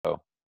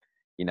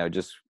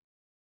just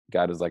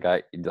God was like,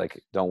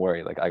 don't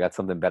worry, like I got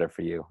something better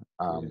for you.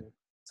 Yeah.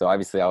 So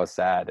obviously I was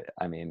sad.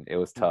 I mean, it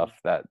was Mhm. tough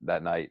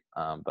that night.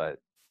 But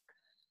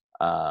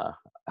uh,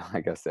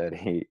 like I said,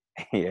 he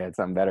had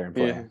something better in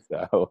Yeah. plan.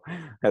 So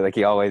like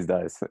he always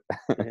does.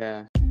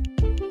 Yeah.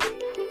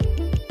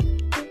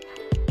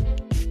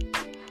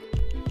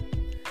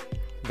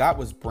 That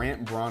was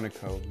Brandt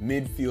Bronico,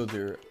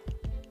 midfielder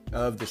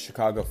of the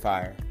Chicago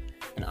Fire.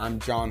 And I'm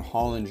John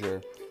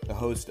Hollinger, the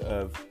host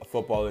of A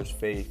Footballer's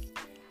Faith.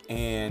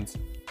 And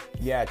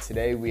yeah,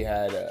 today we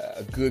had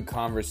a good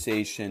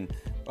conversation,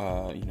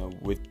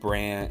 with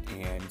Brandt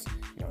and,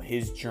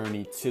 his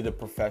journey to the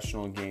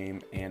professional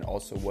game and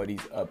also what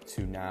he's up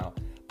to now.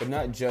 But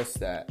not just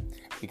that,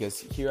 because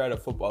here at A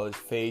Footballer's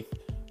Faith,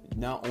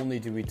 not only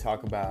do we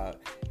talk about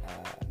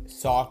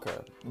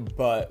soccer,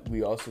 but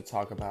we also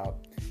talk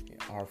about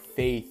our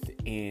faith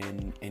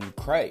in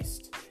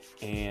Christ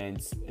and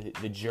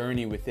the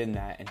journey within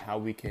that, and how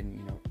we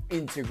can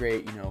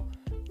integrate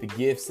the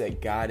gifts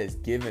that God has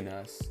given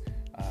us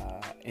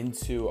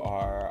into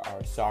our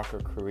soccer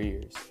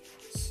careers.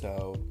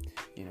 So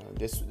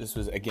this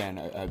was again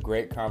a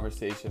great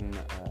conversation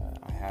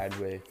I had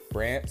with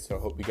Brandt, so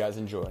hope you guys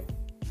enjoy.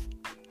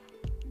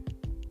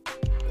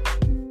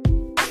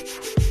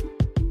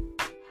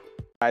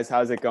 Guys,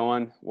 how's it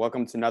going?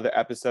 Welcome to another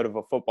episode of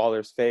A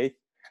Footballer's Faith.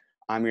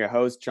 I'm your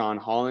host, John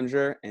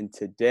Hollinger, and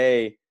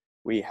today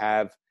we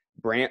have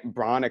Brandt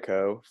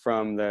Bronico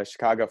from the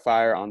Chicago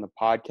Fire on the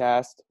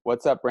podcast.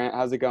 What's up, Brandt?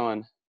 How's it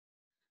going?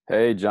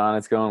 Hey John,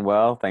 it's going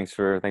well. Thanks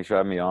for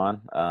having me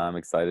on. I'm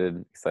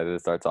excited to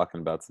start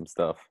talking about some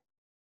stuff.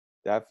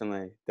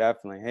 Definitely.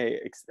 Hey,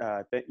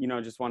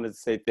 just wanted to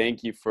say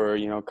thank you for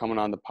coming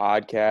on the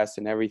podcast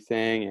and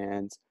everything.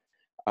 And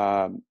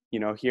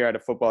here at A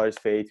Footballer's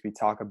Faith, we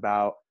talk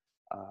about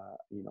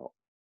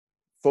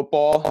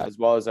football as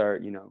well as our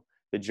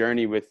the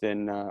journey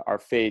within our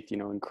faith,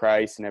 in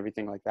Christ and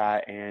everything like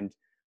that, and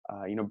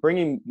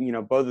bringing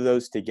both of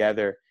those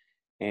together.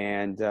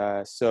 And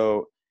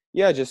so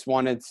yeah, just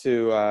wanted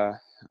to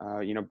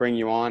bring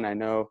you on. I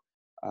know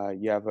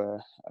you have a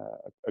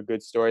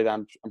good story that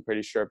I'm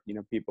pretty sure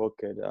people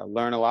could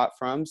learn a lot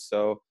from.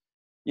 So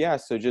yeah,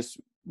 so just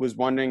was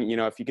wondering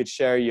if you could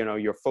share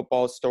your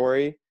football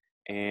story,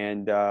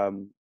 and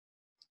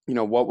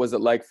what was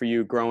it like for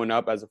you growing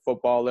up as a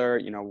footballer?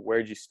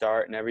 Where'd you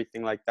start and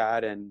everything like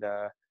that, and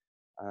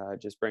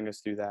just bring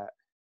us through that.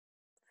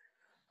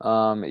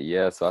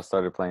 Yeah, so I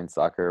started playing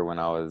soccer when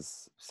I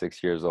was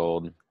 6 years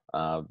old.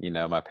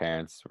 My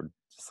parents were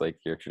just like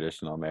your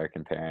traditional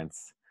American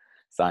parents,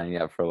 signing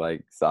up for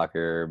like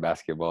soccer,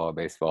 basketball,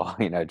 baseball,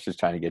 just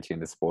trying to get you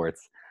into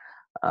sports.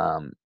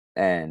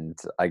 And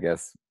I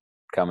guess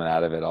coming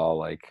out of it all,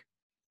 like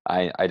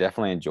I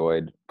definitely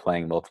enjoyed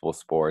playing multiple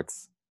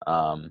sports.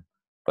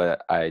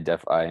 But I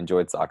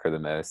enjoyed soccer the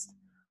most.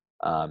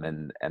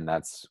 And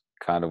that's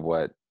kind of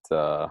what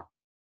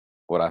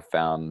I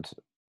found,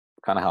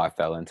 kind of how I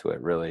fell into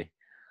it, really,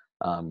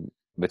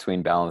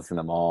 between balancing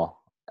them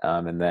all.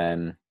 And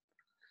then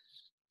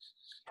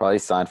probably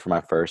signed for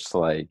my first,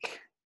 like,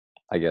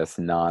 I guess,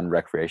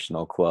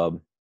 non-recreational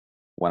club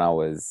when I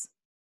was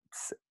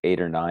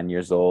 8 or 9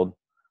 years old,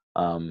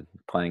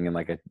 playing in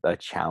like a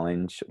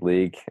challenge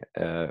league,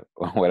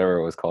 whatever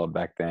it was called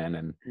back then.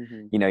 And,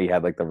 Mm-hmm. you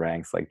had like the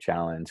ranks, like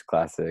challenge,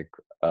 classic,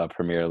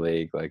 Premier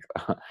League, like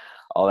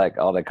all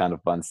that kind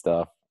of fun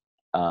stuff.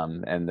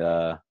 And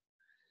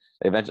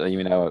eventually,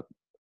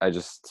 I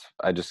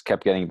just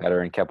kept getting better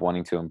and kept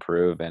wanting to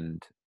improve,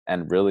 and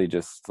really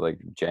just like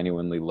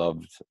genuinely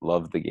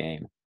loved the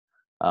game.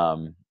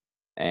 Um,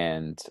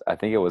 and I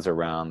think it was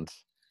around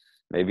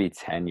maybe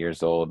 10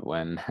 years old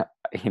when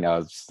I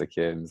was just a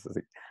kid, and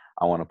like,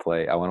 I want to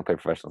play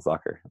professional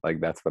soccer.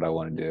 Like that's what I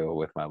want to do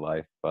with my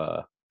life.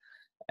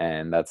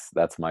 And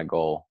that's my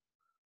goal.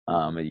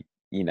 Mm-hmm.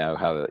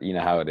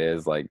 How it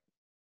is, like,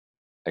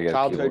 I guess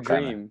Childhood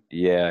dream.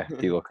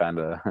 people kind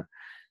of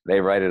they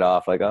write it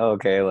off like, oh,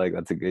 okay, like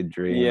that's a good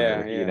dream,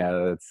 or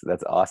Yeah.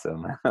 that's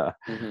awesome.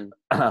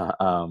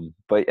 Mm-hmm.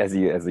 But as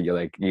you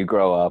like you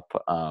grow up,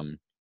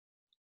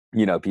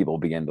 people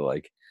begin to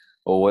like,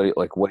 well,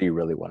 what do you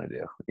really want to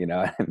do? And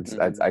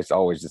Mm-hmm. it's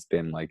always just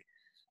been like,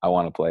 I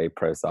want to play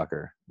pro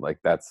soccer. Like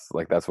that's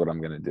what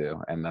I'm gonna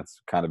do, and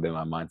that's kind of been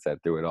my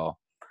mindset through it all.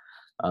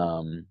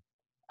 Um,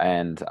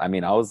 and I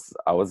mean, I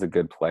was a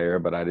good player,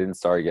 but I didn't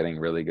start getting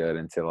really good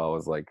until I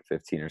was like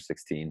 15 or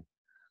 16.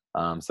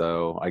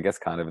 So I guess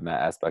kind of in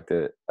that aspect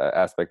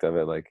of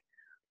it, like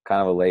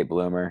kind of a late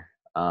bloomer.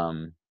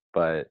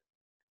 But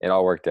it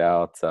all worked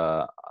out.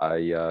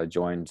 I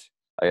joined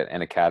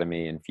an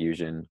academy in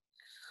Fusion,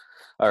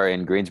 or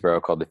in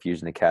Greensboro, called the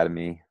Fusion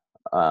Academy,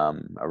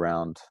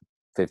 around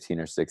 15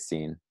 or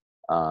 16.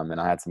 And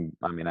I had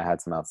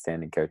some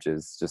outstanding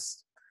coaches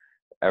just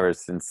ever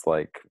since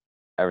like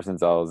ever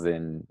since I was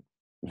in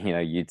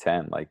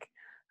U10. Like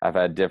I've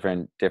had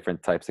different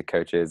types of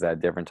coaches. I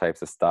had different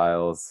types of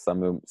styles. Some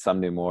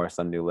knew more,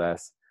 some knew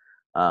less.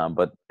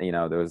 But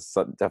there was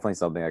definitely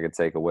something I could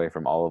take away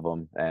from all of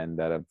them, and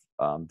that have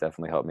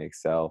definitely helped me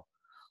excel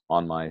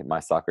on my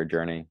soccer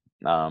journey.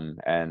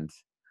 And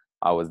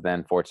I was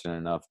then fortunate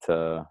enough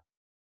to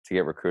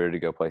get recruited to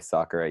go play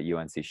soccer at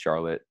UNC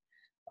Charlotte,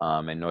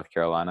 in North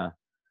Carolina,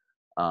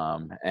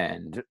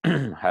 and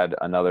had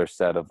another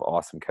set of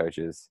awesome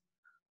coaches,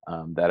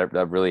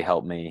 that really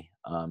helped me,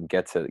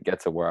 get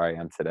to where I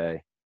am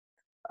today,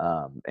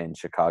 in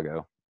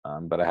Chicago.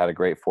 But I had a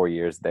great 4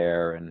 years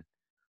there, and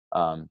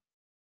um,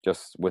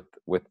 just with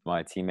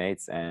my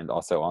teammates and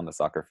also on the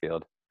soccer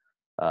field.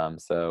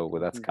 So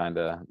well,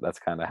 Mhm. that's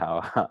kind of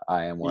how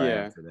I am where I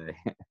am Yeah. today.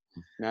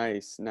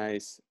 Nice,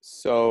 nice.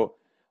 So,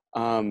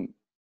 um,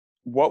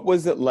 what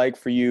was it like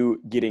for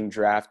you getting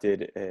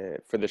drafted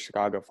for the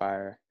Chicago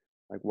Fire?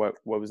 Like, what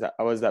was that?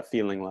 What was that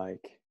feeling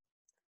like?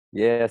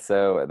 Yeah,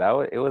 so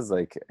it was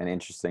like an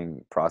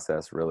interesting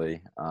process,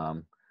 really.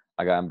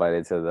 I got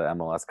invited to the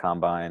MLS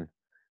Combine,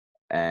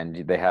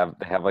 and they have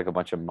like a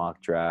bunch of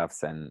mock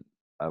drafts, and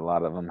a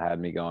lot of them had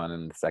me going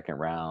in the second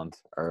round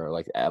or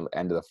like at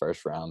end of the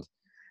first round.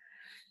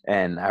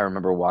 And I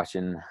remember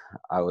watching.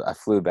 I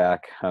flew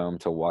back home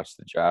to watch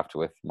the draft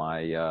with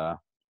my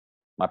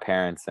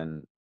parents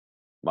and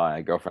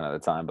my girlfriend at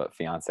the time, but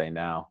fiance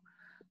now.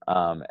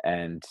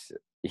 And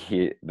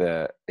he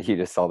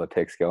just saw the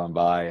picks going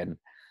by, and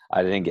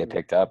I didn't get Mhm.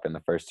 picked up in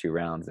the first 2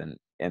 rounds. And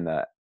in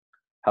the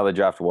how the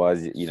draft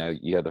was,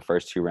 you have the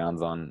first 2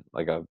 rounds on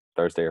like a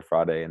Thursday or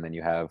Friday, and then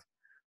you have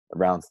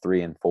rounds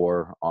 3 and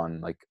 4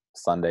 on like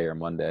Sunday or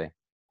Monday.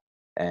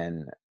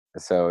 And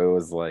so it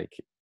was like,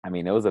 I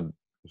mean, it was a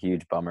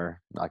huge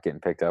bummer not getting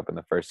picked up in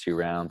the first 2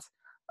 rounds.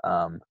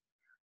 Um,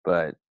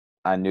 but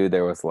I knew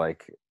there was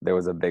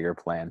a bigger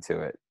plan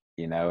to it,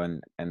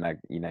 and like,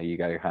 you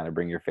got to kind of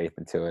bring your faith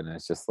into it. And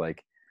it's just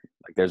like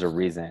there's a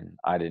reason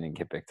I didn't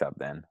get picked up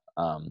then.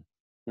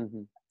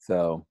 Mhm.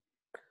 So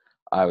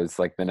I was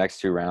like the next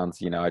 2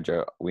 rounds, me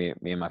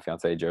and my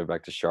fiance drove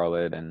back to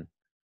Charlotte, and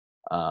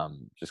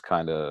just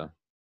kind of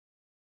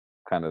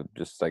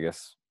just, I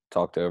guess,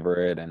 talked over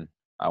it. And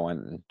I went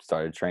and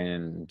started training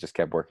and just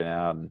kept working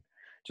out and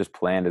just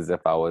planned as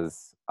if I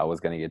was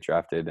going to get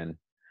drafted. And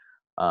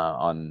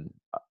on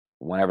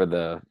whenever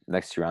the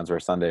next 2 rounds were,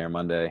 Sunday or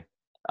Monday,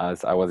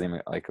 I wasn't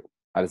even like,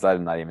 I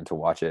decided not even to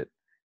watch it,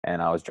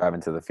 and I was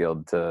driving to the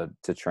field to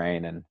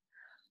train. And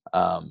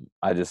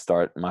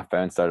my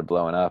phone started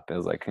blowing up. It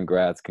was like,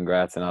 congrats,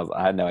 congrats. And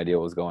I had no idea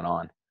what was going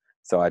on.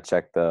 So I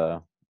checked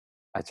the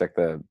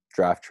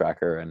draft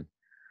tracker, and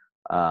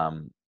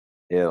um,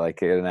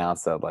 it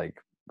announced that like,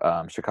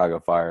 Chicago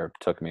Fire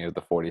took me with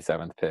the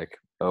 47th pick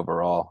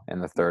overall in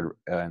the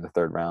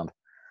third round.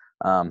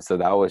 So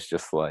that was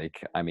just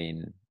like, I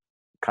mean,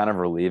 kind of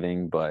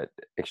relieving, but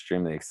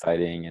extremely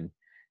exciting,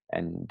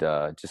 and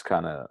just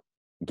kind of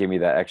give me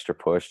that extra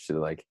push to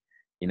like,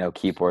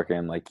 keep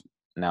working. Like,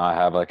 now I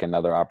have like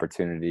another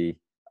opportunity,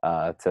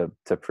 to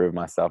prove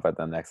myself at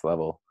the next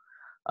level.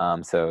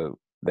 So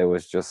there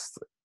was just,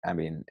 I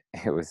mean,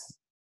 it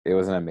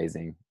was an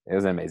amazing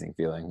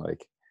feeling.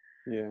 Like,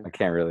 Yeah. I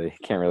can't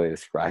really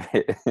describe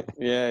it.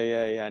 Yeah,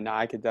 yeah, yeah. No,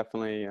 I could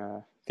definitely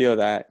feel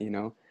that.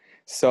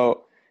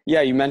 So,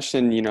 yeah, you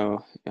mentioned,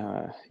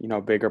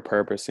 bigger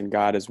purpose in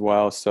God as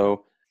well.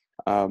 So,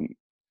 um,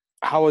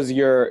 how has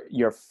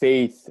your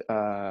faith,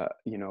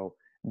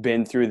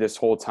 been through this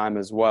whole time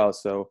as well?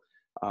 So,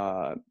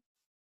 uh,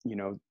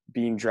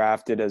 being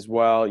drafted as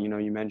well,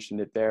 you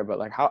mentioned it there, but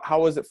like,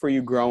 how was it for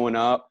you growing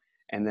up,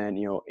 and then,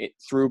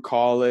 through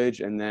college,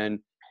 and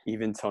then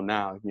even till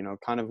now?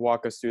 Kind of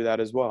walk us through that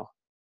as well.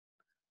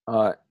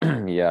 uh,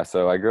 yeah.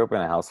 So I grew up in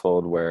a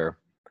household where,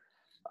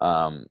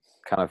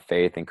 kind of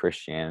faith and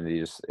Christianity,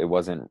 just it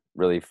wasn't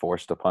really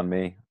forced upon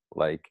me.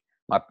 Like,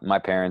 my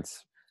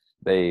parents,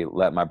 they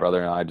let my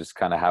brother and I just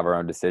kind of have our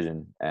own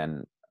decision,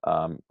 and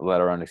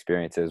let our own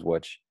experiences,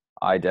 which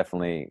I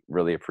definitely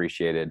really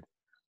appreciated,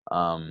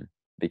 um,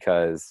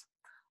 because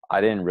I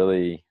didn't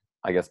really,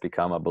 I guess,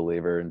 become a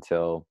believer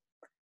until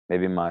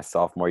maybe my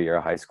sophomore year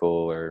of high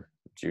school or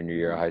junior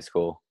year of Mhm. high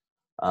school,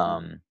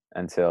 Mhm.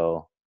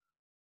 until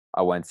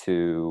I went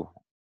to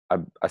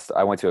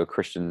I went to a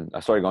Christian. I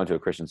started going to a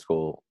Christian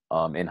school,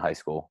 in high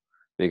school,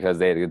 because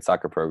they had a good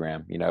soccer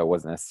program. It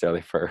wasn't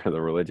necessarily for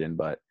the religion,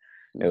 but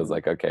it was Mhm.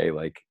 like, okay,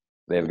 like,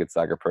 they have a good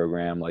soccer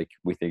program. Like,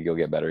 we think you'll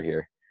get better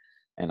here.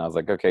 And I was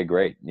like, okay,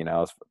 great. I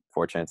was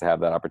fortunate to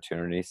have that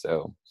opportunity.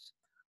 So,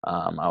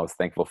 I was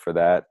thankful for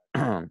that.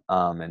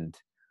 And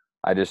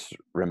I just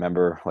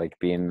remember like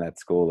being in that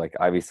school. Like,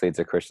 obviously it's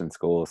a Christian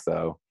school,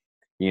 so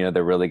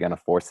they're really gonna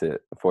force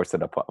it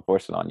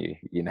on you.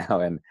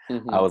 And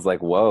I Mhm. was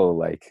like, whoa,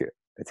 like,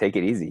 take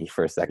it easy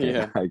for a second.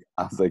 Yeah. Like,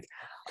 I was like,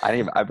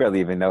 I barely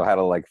even know how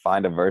to like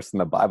find a verse in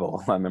the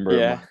Bible. I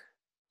remember my Yeah.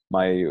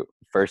 my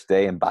first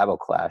day in Bible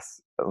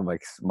class,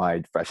 like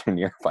my freshman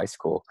year of high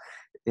school.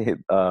 It,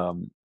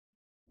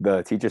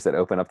 the teacher said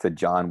open up to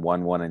John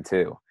 1:1 and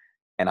 2,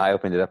 and I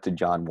opened it up to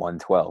John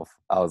 1:12.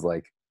 I was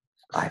like,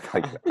 I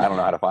don't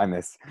know how to find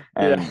this.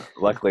 Yeah. And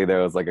luckily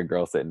there was like a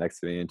girl sitting next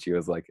to me, and she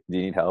was like, do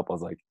you need help? I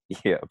was like,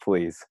 yeah,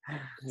 please.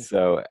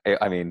 So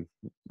I mean,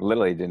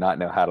 literally did not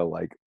know how to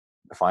like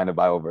find a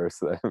Bible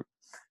verse,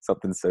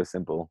 something so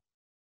simple.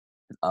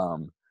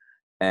 um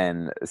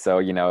and so,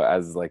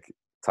 as like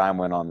time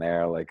went on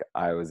there, like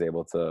I was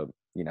able to,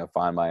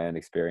 find my own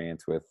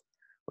experience with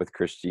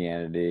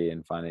Christianity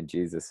and finding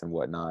Jesus and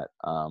whatnot.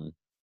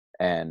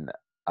 And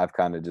I've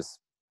kind of just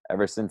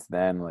ever since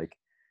then, like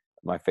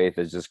my faith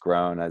has just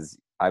grown as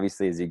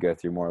obviously as you go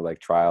through more like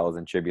trials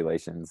and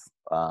tribulations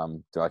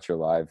throughout your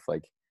life,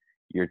 like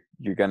you're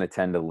going to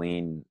tend to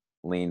lean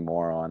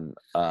more on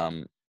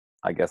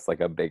I guess like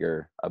a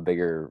bigger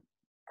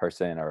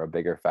person or a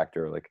bigger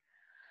factor, like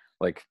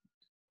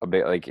a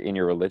bit like in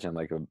your religion,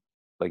 like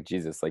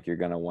Jesus, like you're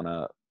going to want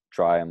to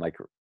try and like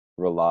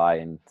rely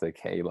and like,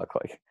 hey, look,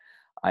 like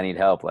I need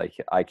help, like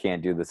I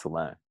can't do this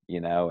alone,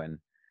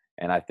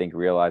 and I think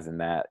realizing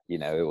that,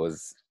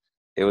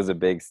 it was a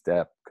big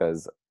step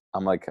because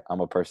I'm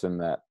a person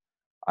that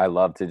I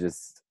love to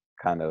just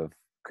kind of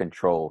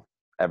control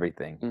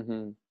everything.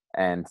 Mm-hmm.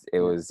 And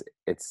Yeah.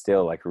 it's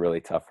still like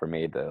really tough for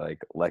me to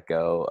like let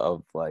go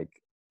of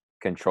like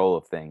control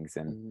of things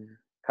and Mm-hmm.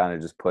 kind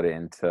of just put it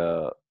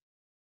into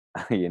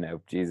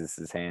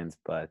Jesus's hands.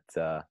 But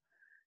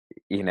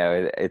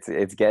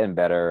it's getting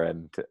better.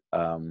 And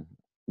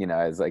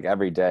it's like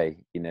every day,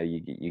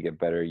 you get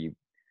better, you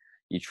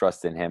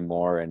trust in him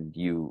more, and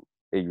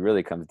it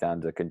really comes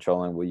down to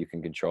controlling what you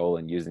can control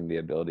and using the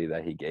ability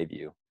that he gave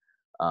you,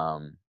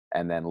 and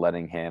then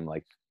letting him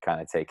like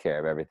kind of take care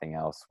of everything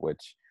else,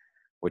 which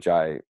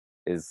I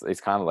is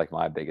kind of like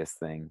my biggest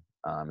thing.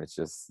 It's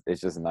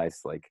just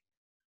nice, like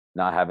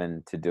not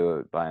having to do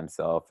it by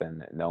himself,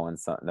 and no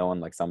one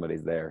like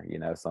somebody's there,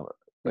 some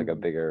like a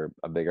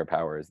Mm-hmm. bigger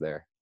power is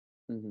there.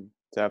 Mm-hmm.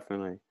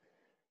 Definitely.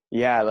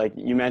 Yeah, like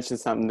you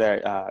mentioned something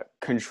there,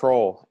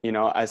 control,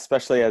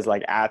 especially as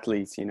like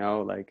athletes,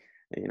 like,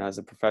 as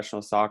a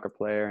professional soccer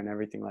player and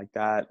everything like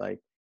that, like,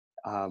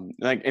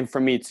 and for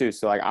me too.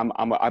 So like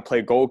I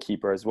play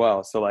goalkeeper as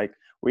well. So like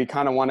we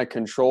kind of want to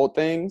control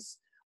things,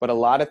 but a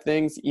lot of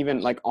things,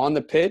 even like on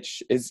the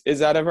pitch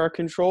is out of our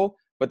control,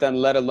 but then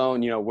let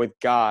alone, with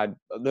God,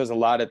 there's a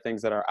lot of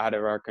things that are out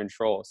of our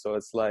control. So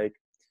it's like,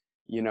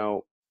 you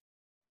know,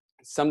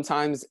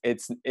 sometimes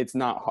it's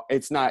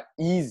not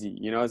easy,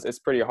 it's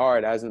pretty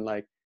hard, as in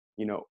like,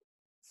 you know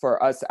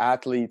for us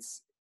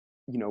athletes,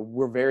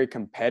 we're very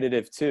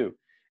competitive too,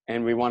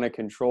 and we want to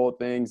control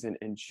things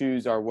and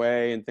choose our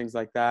way and things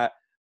like that.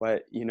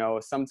 But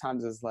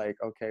sometimes it's like,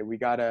 okay, we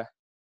gotta,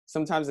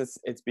 sometimes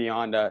it's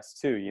beyond us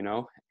too,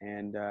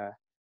 and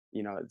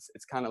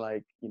it's kind of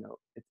like,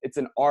 it's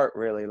an art,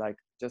 really, like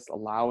just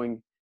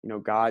allowing,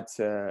 God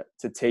to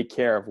take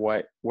care of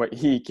what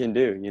he can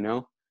do,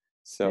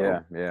 so,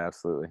 Yeah, yeah,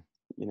 absolutely.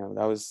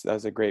 that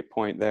was a great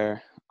point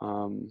there.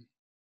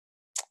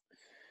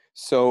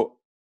 So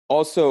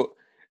also,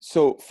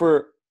 so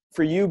for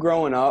you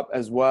growing up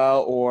as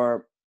well,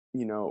 or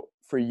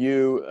for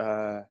you,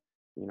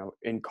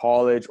 in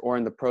college or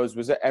in the pros,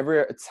 was there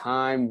ever a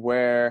time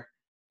where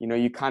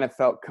you kind of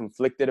felt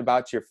conflicted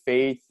about your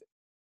faith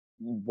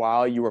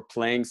while you were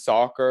playing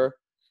soccer?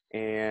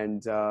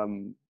 And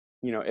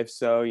if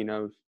so,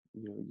 you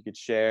could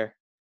share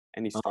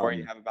any story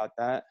you um have about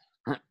that.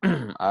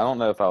 I don't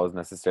know if I was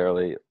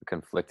necessarily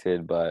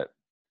conflicted, but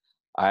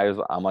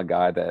I'm a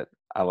guy that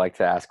I like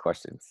to ask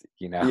questions,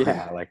 and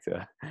Yeah. I like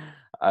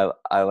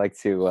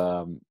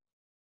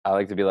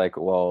to be like,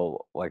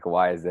 well, like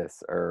why is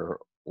this, or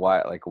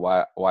why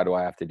do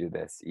I have to do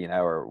this,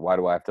 or why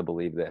do I have to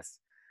believe this?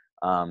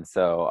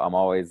 So I'm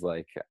always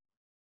like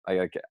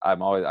I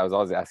was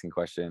always asking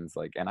questions,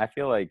 like, and I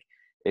feel like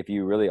if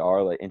you really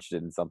are like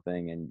interested in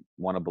something and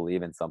want to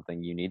believe in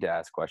something, you need to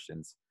ask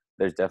questions.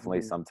 There's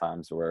definitely Hmm. some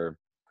times where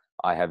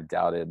I have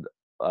doubted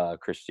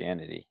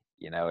Christianity.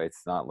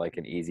 It's not like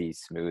an easy,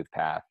 smooth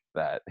path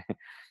that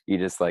you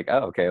just like,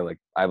 oh, okay, like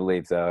I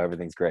believe so,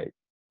 everything's great.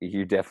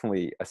 You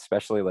definitely,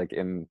 especially like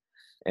in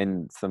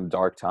some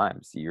dark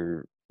times,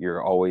 you're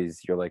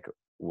like,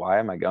 why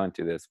am I going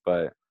through this?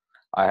 But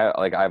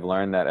I've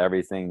learned that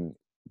everything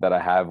that I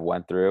have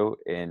went through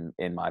in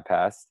my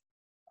past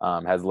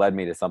has led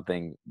me to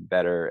something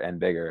better and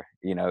bigger.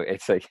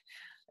 It's like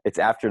it's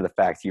after the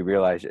fact you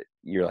realize it,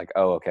 you're like,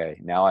 oh, okay,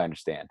 now I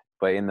understand.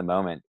 But in the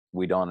moment,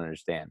 we don't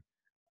understand,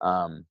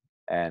 um,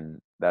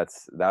 and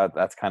that's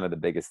kind of the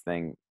biggest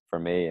thing for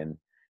me,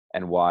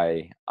 and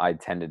why I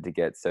tended to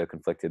get so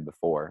conflicted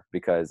before,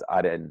 because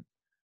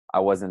I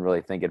wasn't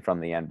really thinking from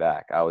the end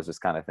back. I was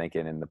just kind of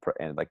thinking in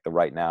like the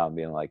right now, and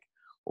being like,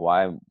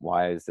 why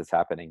is this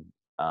happening?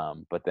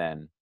 But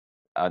then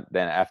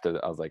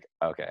after I was like,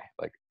 okay,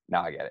 like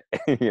now I get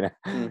it,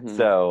 Hmm.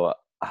 So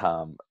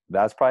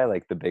that's probably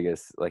like the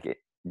biggest, like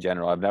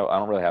general. I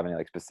don't really have any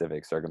like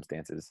specific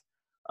circumstances,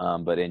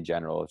 but in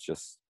general, it's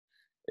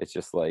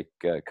just like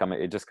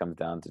coming. It just comes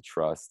down to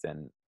trust,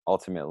 and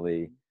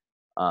ultimately,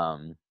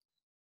 um,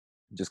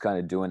 just kind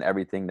of doing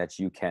everything that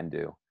you can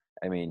do.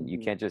 I mean, you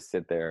Hmm. can't just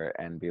sit there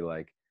and be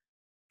like,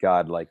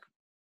 God, like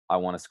I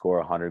want to score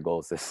 100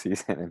 goals this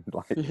season, and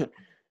like Yeah.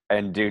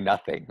 and do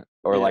nothing,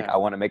 or like Yeah. I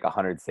want to make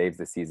 100 saves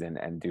this season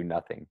and do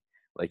nothing.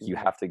 Like you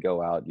Hmm. have to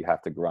go out, you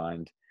have to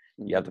grind,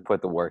 you have to Hmm.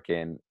 put the work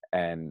in,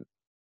 and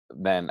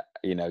then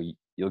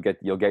you'll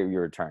get your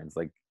returns.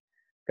 Like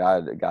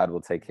God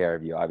will take care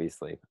of you,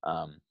 obviously.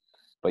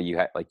 but you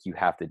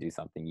have to do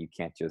something. You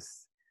can't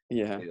just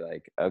Yeah. be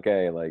like,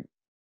 okay, like,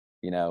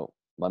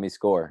 let me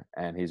score.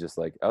 And he's just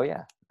like, oh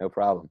yeah, no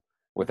problem,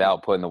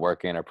 without putting the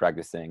work in or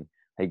practicing.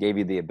 He gave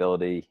you the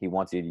ability. He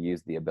wants you to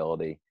use the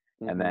ability,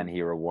 and Mm-hmm. then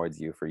he rewards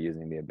you for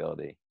using the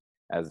ability,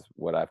 as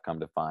what I've come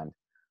to find.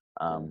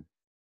 Yeah.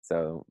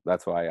 So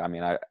that's why, I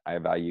mean, I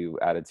value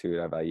attitude.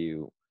 I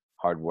value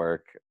hard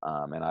work.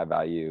 And I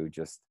value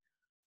just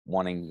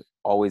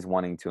always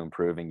wanting to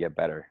improve and get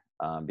better.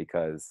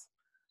 Because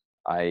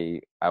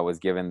I was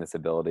given this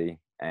ability,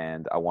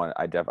 and I want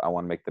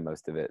to make the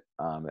most of it.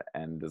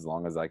 And as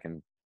long as I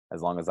can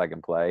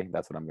play,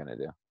 that's what I'm gonna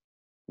do.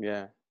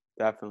 Yeah,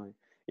 definitely.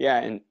 Yeah,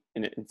 and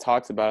it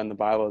talks about in the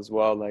Bible as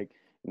well, like,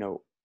 you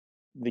know,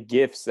 the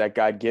gifts that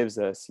God gives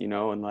us,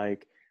 and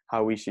like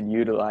how we should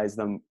utilize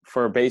them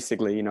for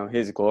basically,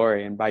 his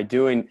glory. And by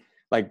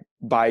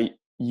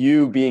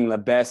you being the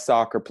best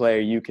soccer player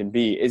you can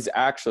be is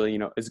actually,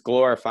 is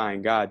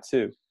glorifying God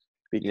too,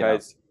 Yeah,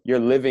 because you're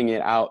living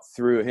it out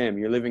through him.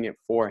 You're living it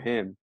for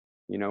him,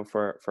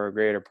 for a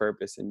greater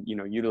purpose, and,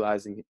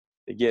 utilizing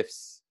the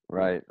gifts,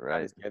 right, God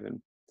right. has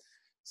given.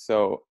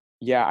 So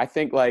yeah, I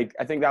think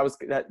that was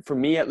that for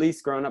me, at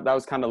least growing up, that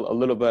was kind of a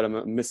little bit of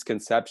a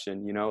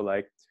misconception,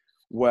 like,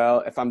 well,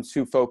 if I'm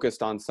too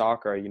focused on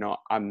soccer,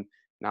 I'm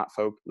not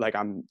like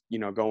I'm,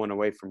 going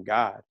away from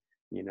God,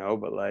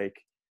 but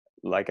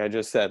like I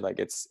just said, like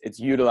it's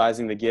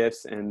utilizing the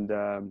gifts and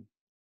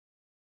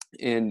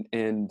and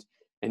and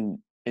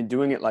and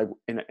doing it like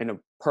in a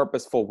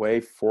purposeful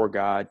way for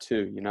God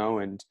too,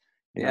 and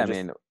Yeah, I just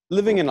mean,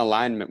 living in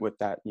alignment with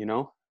that.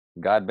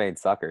 God made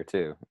soccer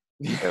too.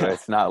 So Yeah.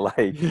 it's not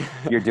like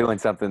you're doing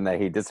something that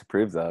he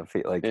disapproves of.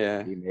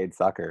 Yeah. He made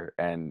soccer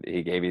and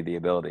he gave you the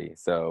ability.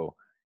 So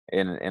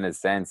in a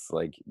sense,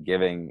 like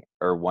giving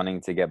or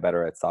wanting to get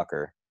better at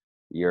soccer,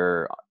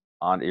 you're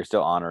you're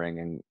still honoring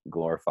and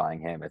glorifying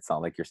him. It's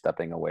not like you're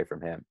stepping away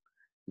from him.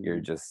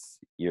 Mhm.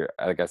 You're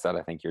like I said,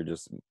 I think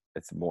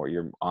it's more,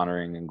 you're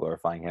honoring and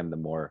glorifying him the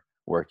more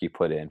work you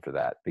put in for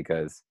that,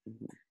 because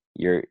Mhm.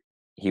 you're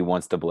he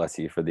wants to bless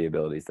you for the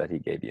abilities that he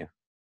gave you.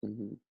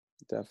 Mhm.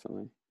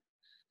 Definitely.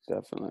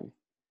 Definitely.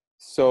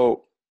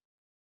 So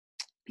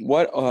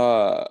what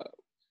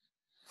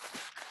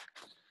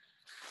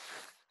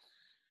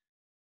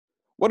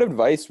what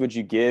advice would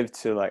you give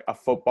to like a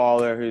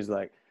footballer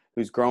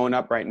who's growing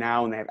up right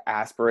now and they have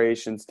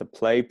aspirations to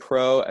play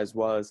pro as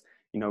well as,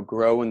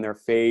 grow in their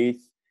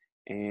faith,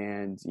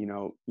 and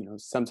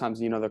sometimes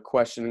they're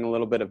questioning a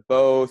little bit of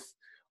both,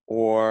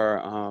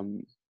 or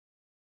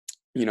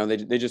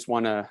they just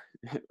want to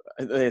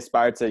they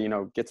aspire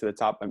to get to the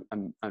top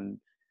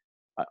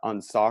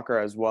on soccer,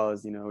 as well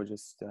as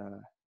just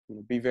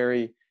be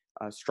very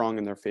strong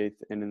in their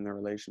faith and in their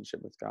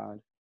relationship with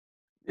God.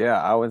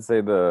 Yeah, I would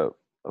say the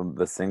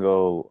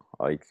single,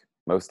 like,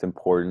 most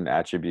important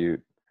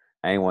attribute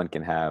anyone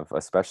can have,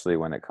 especially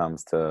when it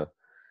comes to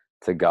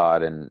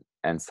God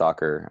and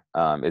soccer,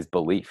 is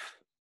belief.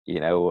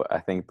 I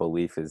think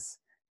belief is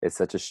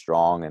such a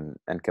strong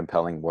and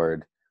compelling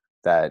word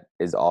that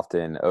is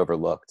often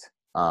overlooked.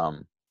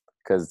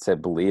 Because to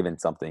believe in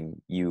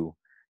something, you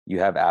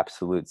have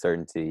absolute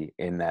certainty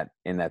in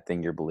that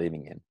thing you're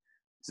believing in.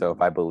 So if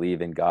Mhm. I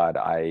believe in God,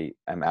 I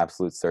am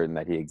absolute certain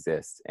that he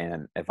exists.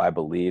 And if I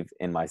believe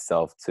in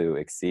myself to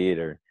exceed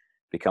or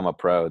become a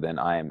pro, then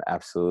I am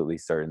absolutely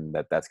certain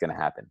that that's going to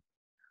happen.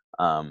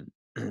 Um,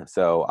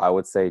 so I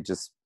would say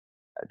just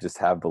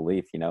have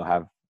belief,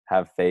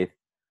 have faith,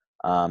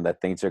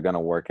 that things are going to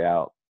work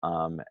out.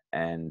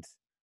 And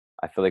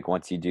I feel like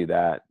once you do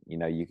that, you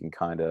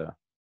kind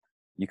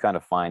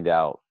of find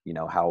out,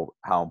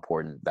 how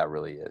important that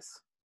really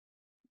is.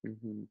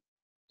 Mhm.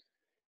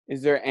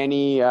 Is there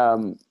any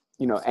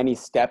any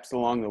steps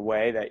along the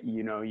way that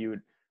you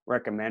would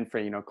recommend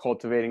for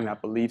cultivating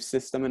that belief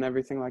system and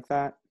everything like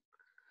that?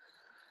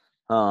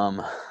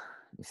 Um,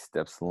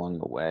 Steps along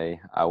the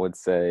way, I would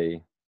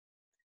say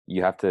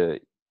you have to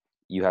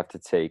you have to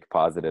take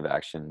positive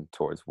action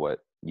towards what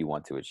you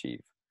want to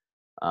achieve.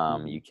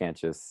 Hmm. You can't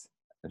just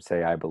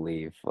say I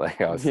believe,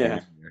 like I was Yeah.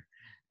 saying here,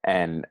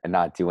 and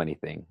not do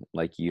anything.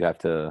 Like you have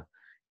to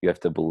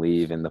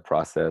believe in the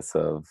process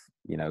of,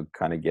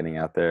 kind of getting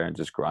out there and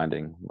just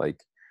grinding,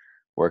 like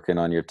working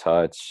on your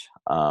touch,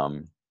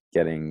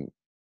 getting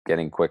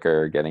getting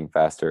quicker, getting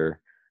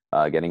faster,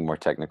 getting more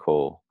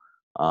technical.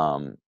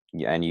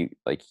 Yeah, and you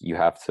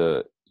have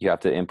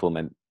to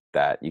implement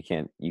that. You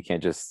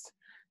can't just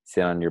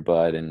sit on your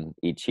butt and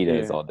eat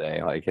Cheetos Yeah. all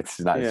day. Like it's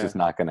Yeah. just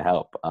not going to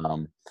help.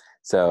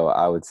 So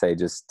I would say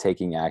just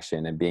taking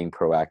action and being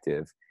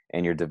proactive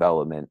in your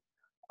development,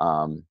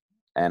 um,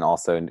 and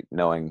also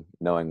knowing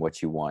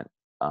what you want.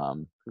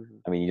 Hmm.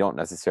 I mean, you don't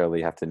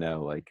necessarily have to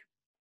know, like,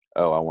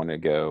 oh, I want to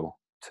go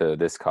to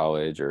this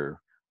college, or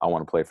I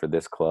want to play for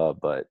this club,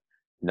 but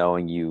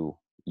knowing you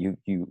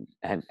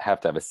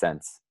have to have a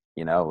sense,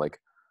 like,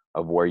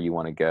 of where you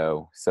want to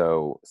go,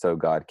 so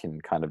God can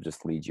kind of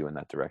just lead you in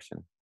that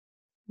direction.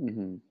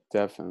 Hmm.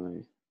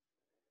 Definitely.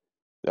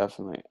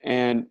 Definitely.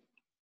 And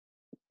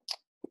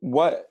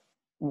what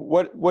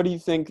what do you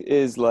think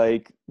is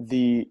like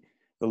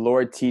the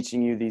Lord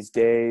teaching you these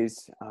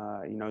days,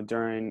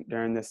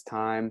 during this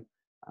time,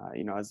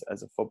 as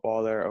a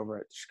footballer over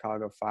at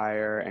Chicago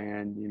Fire,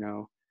 and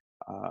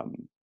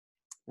um,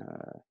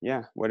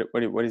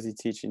 what is He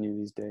teaching you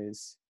these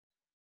days?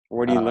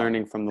 What are you Um,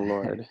 learning from the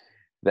Lord?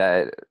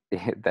 that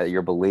that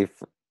your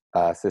belief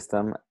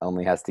system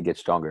only has to get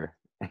stronger.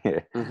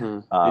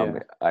 Yeah.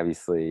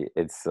 Obviously,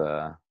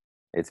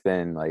 it's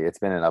been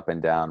an up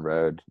and down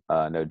road,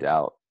 no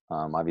doubt.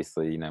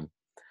 Obviously,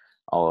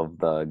 all of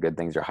the good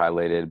things are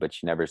highlighted,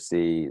 but you never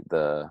see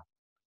the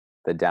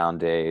down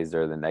days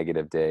or the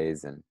negative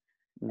days, and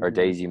or Hmm.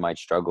 days you might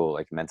struggle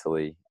like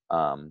mentally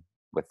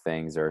with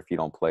things, or if you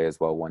don't play as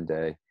well one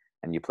day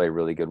and you play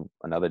really good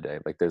another day.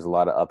 Like there's a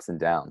lot of ups and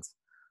downs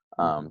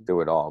Hmm.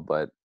 through it all.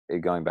 But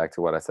going back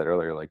to what I said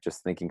earlier, like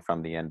just thinking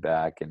from the end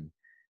back,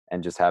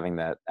 and just having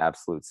that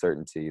absolute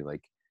certainty,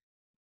 like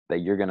that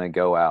you're gonna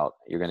go out,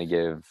 you're gonna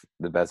give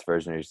the best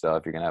version of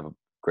yourself, you're gonna have a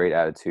great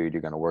attitude,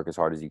 you're gonna work as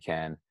hard as you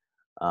can,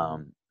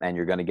 and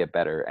you're gonna get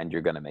better, and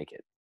you're gonna make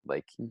it.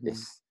 Like Hmm.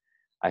 it's,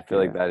 I feel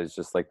like Yeah. that is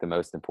just like the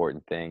most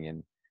important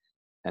thing.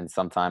 And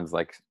sometimes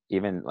like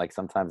even like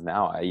sometimes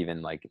now I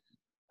even like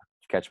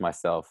catch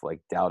myself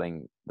like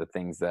doubting the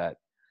things that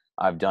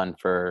I've done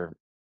for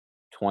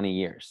 20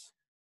 years,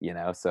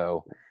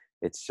 so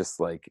it's just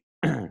like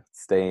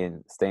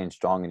staying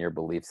strong in your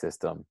belief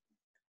system,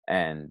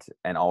 and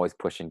always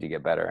pushing to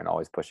get better and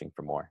always pushing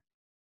for more.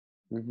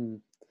 Hmm.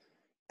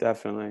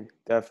 Definitely,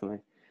 definitely.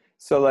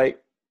 So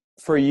like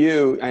for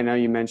you, I know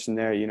you mentioned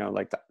there,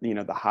 like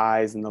the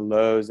highs and the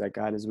lows that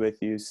God is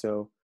with you.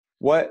 So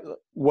what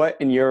what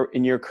in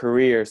your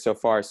career so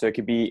far, so it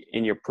could be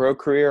in your pro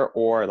career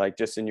or like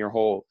just in your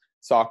whole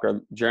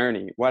soccer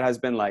journey, what has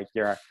been like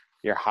your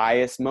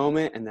highest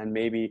moment, and then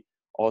maybe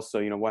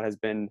also, what has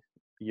been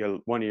your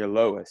one of your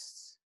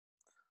lowest?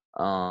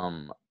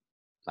 um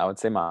I would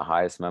say my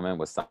highest moment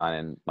was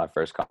signing my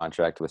first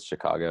contract with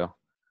Chicago.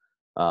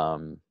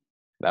 um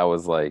that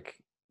was like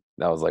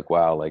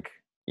wow, like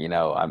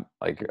I'm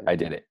like I Yeah.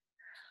 did it.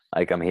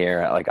 Like I'm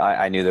here. Like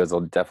I knew there was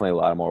definitely a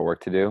lot more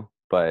work to do,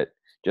 but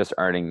just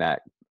earning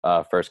that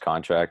first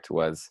contract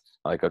was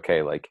like,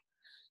 okay, like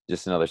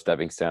just another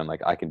stepping stone.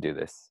 Like I can do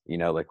this.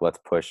 Like let's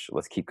push.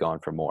 Let's keep going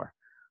for more.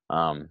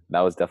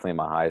 That was definitely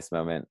my highest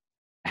moment,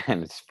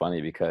 and it's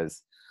funny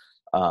because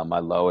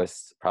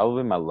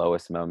probably my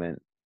lowest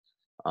moment,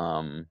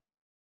 um,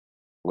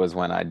 was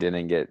when I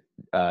didn't get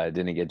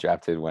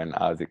drafted when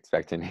I was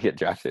expecting to get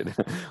drafted,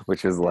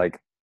 which was Yeah. like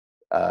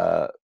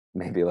uh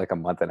maybe like a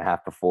month and a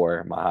half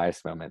before my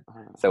highest moment.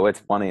 So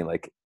it's Uh, funny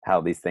like how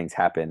these things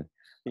happen.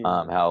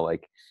 yeah. How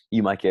like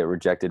you might get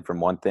rejected from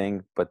one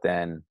thing, but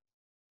then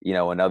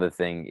another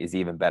thing is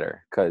even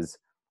better, because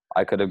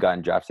I could have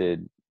gotten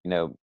drafted,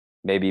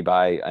 maybe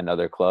by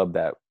another club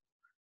that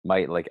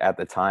might like at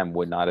the time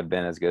would not have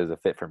been as good as a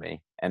fit for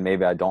me, and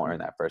maybe I don't earn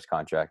Mhm. that first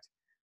contract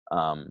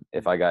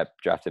if I got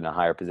drafted in a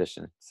higher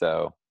position.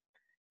 So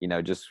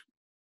just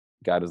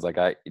God was like,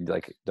 I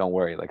like, don't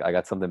worry, like I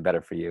got something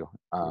better for you.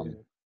 Yeah.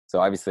 So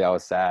obviously I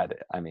was sad.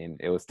 I mean,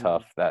 it was Mhm.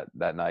 tough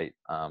that night.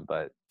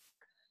 But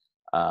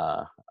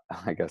uh,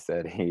 like I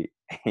said, he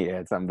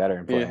had something better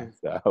in Yeah. plan.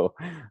 So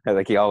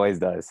like he always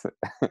does.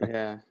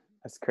 Yeah,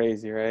 that's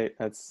crazy, right?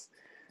 That's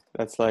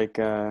like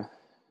yeah,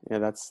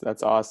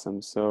 that's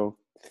awesome. So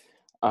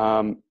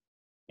um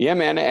yeah,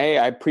 man, hey,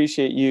 I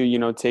appreciate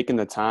you, taking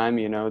the time,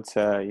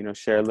 to,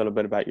 share a little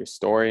bit about your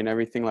story and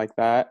everything like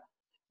that.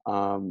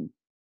 Um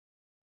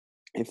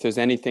if there's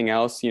anything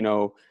else,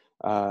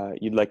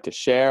 you'd like to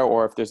share,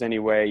 or if there's any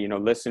way,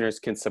 listeners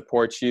can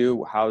support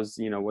you,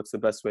 what's the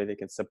best way they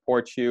can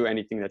support you,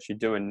 anything that you're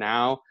doing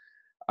now,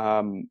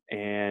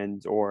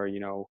 and or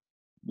you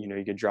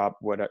could drop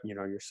what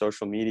your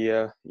social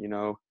media,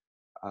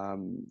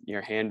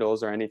 your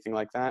handles or anything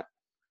like that.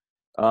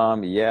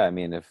 Yeah, I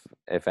mean,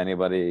 if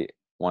anybody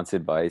wants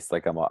advice,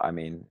 like I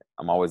mean,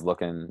 I'm always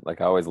looking.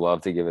 Like I always love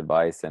to give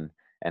advice and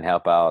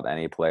help out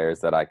any players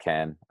that I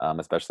can,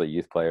 especially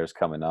youth players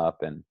coming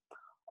up and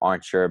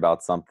aren't sure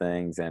about some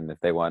things, and if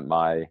they want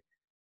my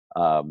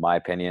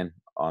opinion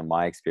on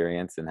my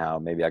experience and how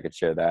maybe I could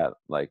share that,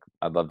 like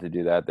I'd love to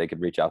do that. They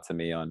could reach out to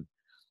me on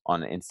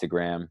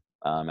Instagram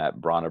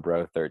at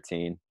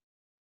Bronabro13.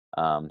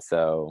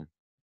 So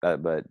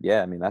but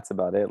yeah, I mean that's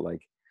about it.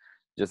 Like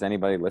just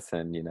anybody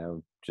listen,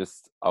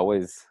 just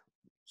always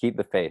keep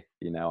the faith,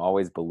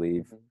 always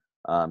believe,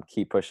 Mhm.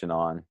 keep pushing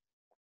on,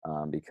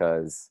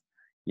 because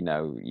you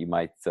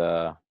might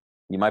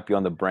be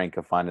on the brink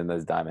of finding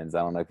those diamonds. I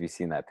don't know if you've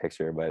seen that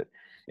picture, but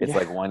it's Yeah.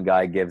 like one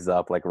guy gives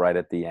up like right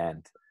at the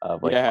end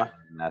of like Yeah,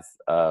 finding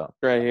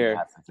right a here.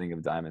 massive thing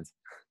of diamonds.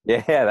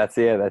 Yeah, that's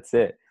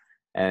it.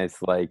 And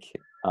it's like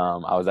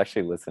I was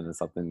actually listening to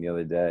something the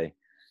other day,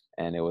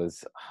 and it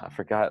was, I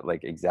forgot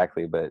like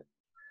exactly, but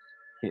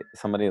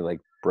somebody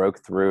like broke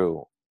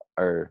through,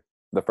 or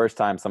the first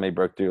time somebody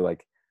broke through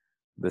like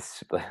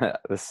this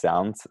the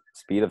sound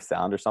speed of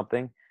sound or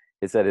something.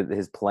 He said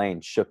his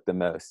plane shook the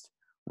most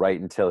right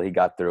until he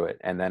got through it,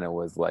 and then it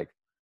was like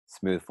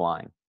smooth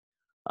flying.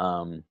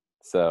 um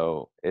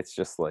so it's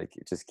just like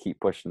just keep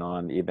pushing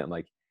on, even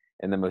like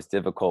in the most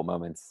difficult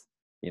moments,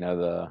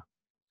 the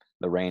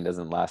rain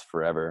doesn't last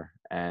forever,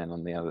 and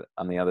on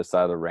the other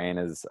side of the rain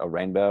is a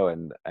rainbow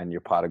and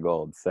your pot of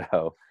gold.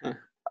 So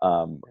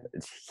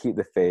keep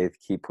the faith,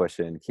 keep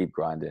pushing, keep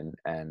grinding,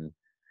 and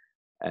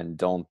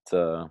don't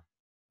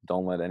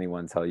let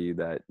anyone tell you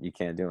that you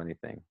can't do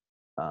anything,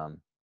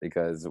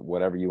 because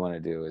whatever you want to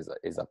do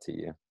is up to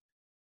you.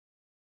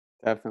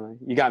 Definitely.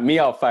 You got me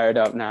all fired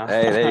up now.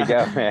 Hey, there you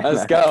go, man.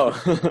 Let's go.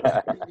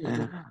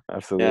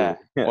 Absolutely. Yeah.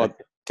 Well,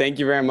 thank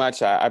you very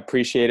much. I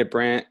appreciate it,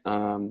 Brandt.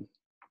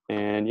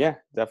 And yeah,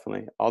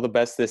 definitely. All the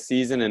best this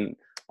season and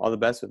all the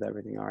best with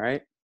everything. All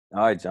right.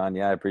 All right, John.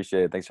 Yeah, I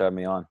appreciate it. Thanks for having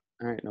me on.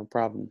 All right. No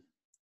problem.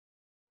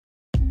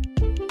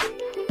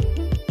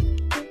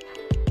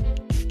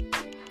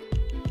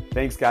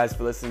 Thanks, guys,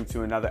 for listening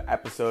to another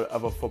episode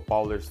of A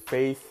Footballer's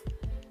Faith.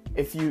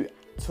 If you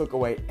took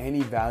away any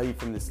value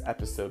from this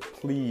episode,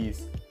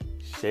 please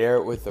share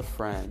it with a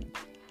friend.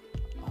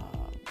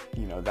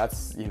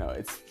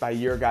 It's by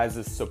your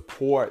guys'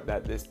 support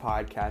that this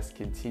podcast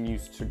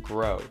continues to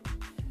grow.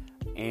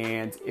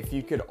 And if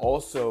you could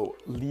also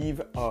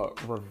leave a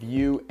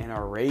review and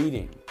a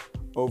rating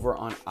over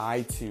on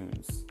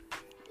iTunes,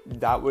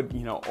 that would,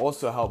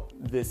 also help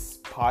this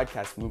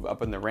podcast move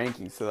up in the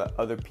rankings so that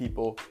other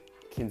people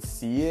can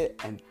see it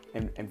and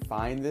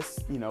find this,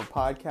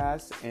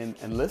 podcast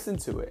and listen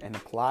to it and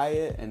apply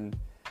it and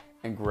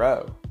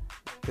grow,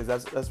 because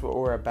that's what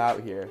we're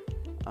about here.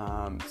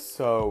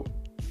 So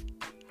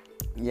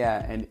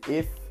yeah, and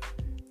if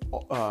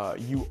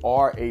you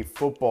are a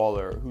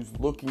footballer who's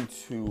looking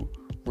to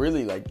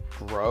really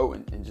grow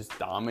and just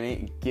dominate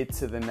and get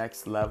to the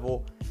next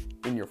level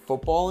in your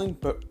footballing,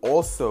 but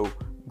also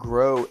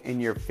grow in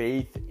your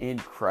faith in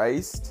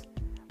Christ,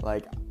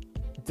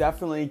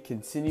 definitely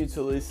continue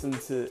to listen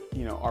to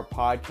our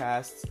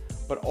podcasts.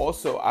 But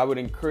also I would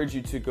encourage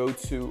you to go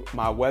to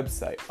my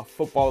website,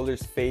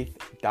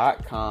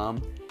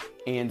 afootballersfaith.com,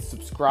 and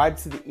subscribe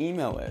to the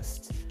email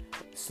list,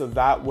 so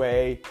that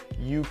way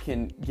you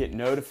can get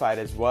notified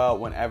as well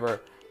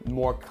whenever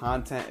more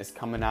content is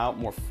coming out,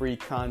 more free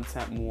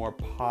content, more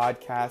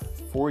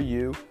podcasts for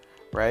you,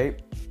 right?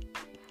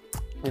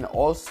 And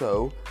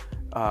also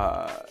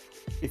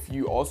if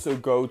you also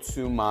go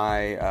to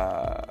my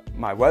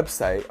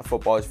website,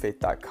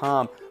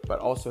 afootballersfaith.com, but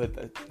also hit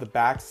the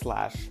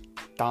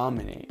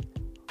 /dominate,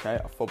 okay?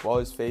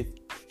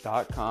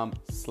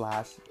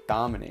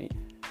 afootballersfaith.com/dominate.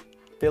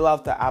 Fill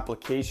out the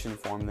application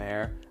form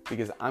there,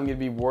 because I'm going to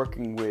be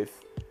working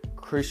with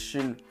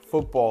Christian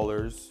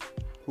footballers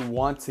who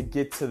want to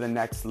get to the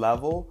next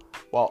level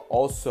while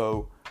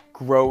also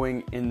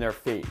growing in their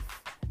faith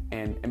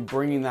and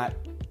bringing that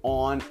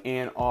on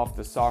and off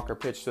the soccer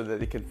pitch so that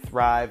they can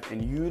thrive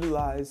and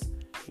utilize,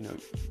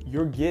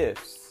 your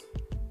gifts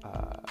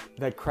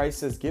that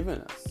Christ has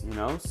given us,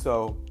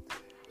 So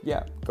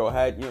yeah, go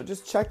ahead,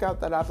 just check out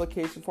that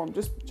application form.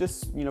 Just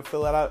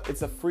fill it out.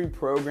 It's a free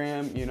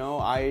program.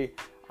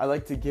 I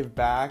like to give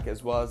back,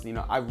 as well as,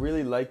 I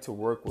really like to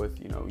work with,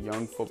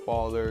 young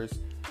footballers,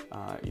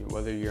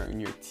 whether you're in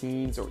your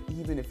teens or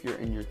even if you're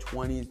in your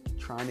 20s,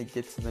 trying to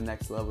get to the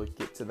next level,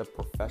 get to the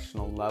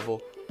professional level.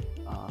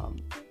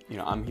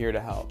 I'm here to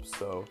help.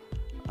 So,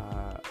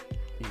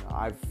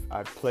 I've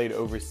played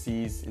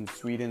overseas in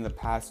Sweden the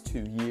past 2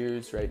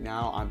 years. Right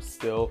now, I'm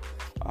still,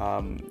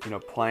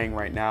 playing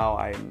right now.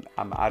 I'm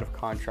out of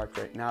contract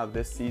right now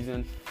this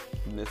season,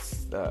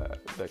 this the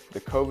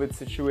COVID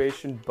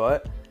situation.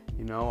 But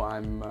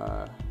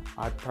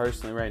I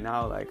personally right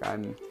now,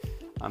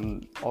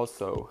 I'm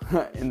also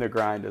in the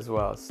grind as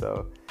well.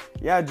 So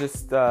yeah,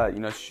 just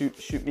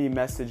shoot me a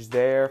message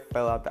there,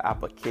 fill out the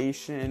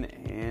application,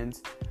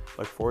 and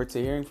look forward to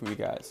hearing from you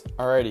guys.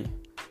 Alrighty,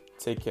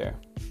 take care.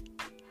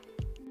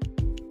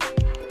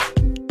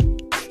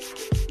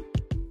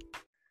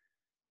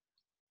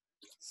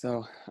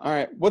 So, all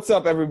right, what's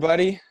up,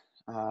 everybody?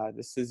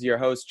 This is your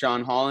host,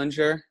 John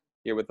Hollinger,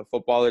 here with the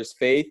Footballer's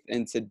Faith,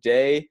 and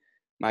today,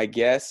 my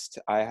guest,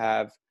 I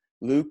have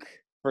Luke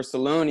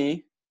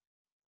Persaloni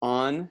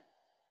on.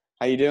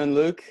 How you doing,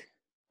 Luke?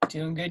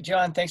 Doing good,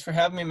 John. Thanks for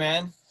having me,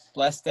 man.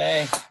 Blessed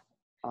day.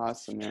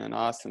 Awesome, man.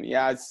 Awesome.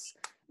 Yeah,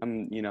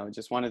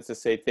 just wanted to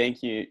say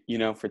thank you,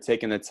 for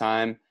taking the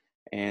time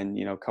and,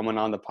 coming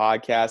on the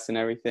podcast and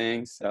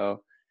everything.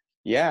 So,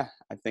 yeah,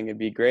 I think it'd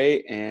be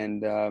great.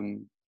 And,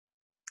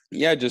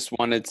 just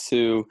wanted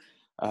to,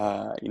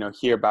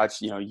 hear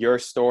about, your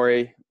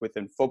story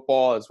within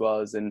football as well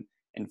as in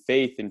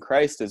faith in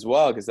Christ as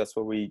well, because that's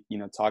what we,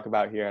 talk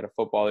about here at A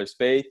Footballer's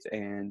Faith.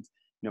 And,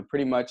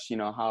 pretty much,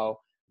 how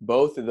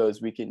both of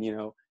those we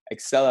can,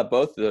 excel at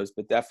both of those,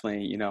 but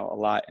definitely, a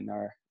lot in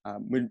our,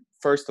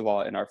 first of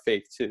all, in our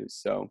faith too.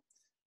 So,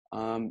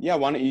 why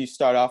don't you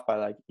start off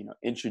by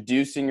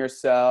introducing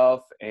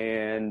yourself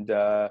and,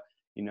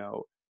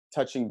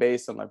 touching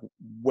base on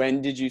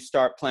when did you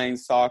start playing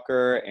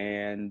soccer,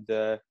 and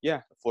the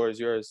floor is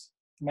yours.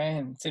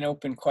 Man, it's an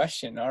open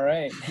question. All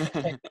right.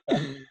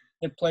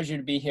 It's a pleasure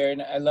to be here.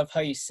 And I love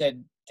how you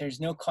said there's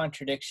no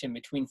contradiction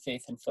between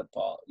faith and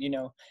football.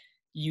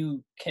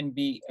 you can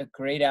be a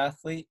great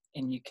athlete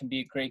and you can be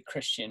a great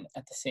Christian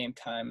at the same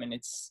time. And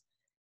it's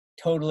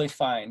totally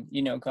fine.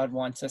 God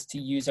wants us to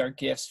use our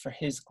gifts for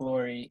his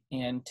glory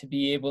and to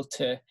be able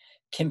to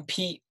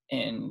compete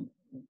and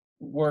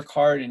work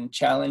hard and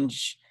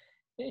challenge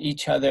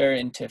each other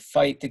and to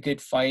fight the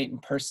good fight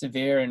and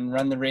persevere and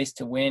run the race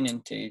to win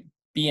and to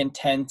be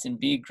intense and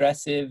be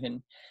aggressive.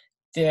 And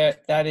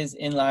that is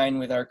in line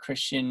with our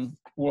Christian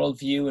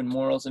worldview and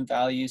morals and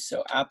values.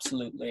 So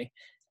absolutely.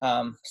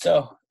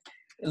 So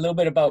a little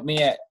bit about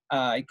me.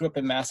 I grew up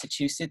in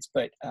Massachusetts,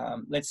 but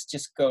let's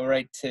just go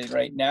right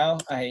now.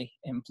 I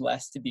am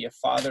blessed to be a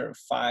father of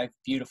 5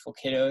 beautiful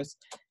kiddos.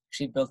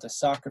 Actually built a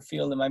soccer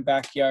field in my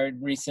backyard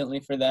recently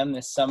for them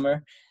this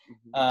summer.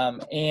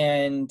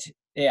 And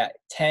yeah,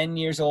 10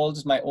 years old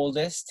is my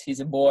oldest. He's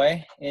a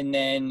boy. And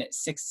then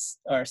 6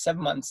 or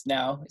 7 months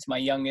now is my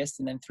youngest.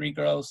 And then 3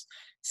 girls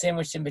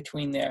sandwiched in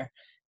between there.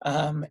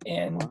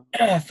 And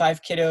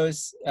 5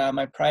 kiddos,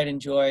 my pride and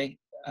joy.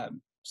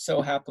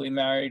 So happily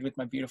married with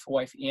my beautiful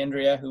wife,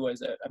 Andrea, who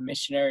was a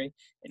missionary,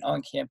 an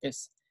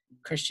on-campus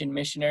Christian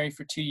missionary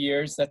for 2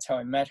 years. That's how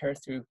I met her,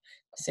 through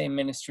the same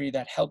ministry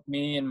that helped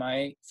me in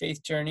my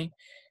faith journey.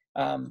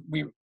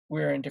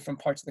 We're in different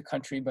parts of the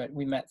country, but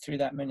we met through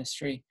that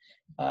ministry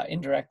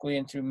indirectly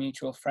and through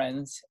mutual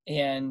friends.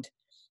 And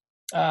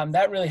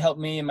that really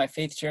helped me in my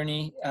faith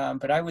journey.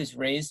 But I was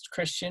raised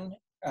Christian,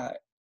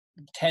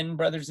 10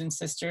 brothers and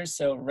sisters,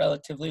 so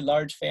relatively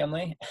large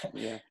family.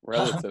 Yeah,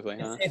 relatively,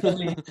 to huh? say the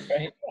least,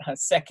 right?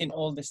 Second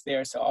oldest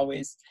there, so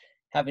always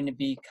having to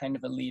be kind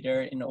of a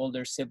leader, an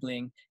older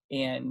sibling,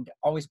 and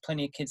always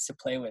plenty of kids to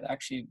play with.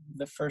 Actually,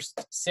 the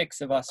first 6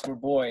 of us were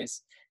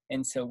boys,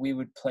 and so we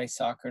would play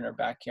soccer in our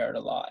backyard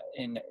a lot.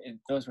 And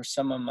those were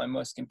some of my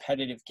most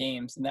competitive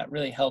games, and that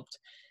really helped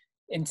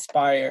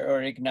inspire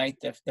or ignite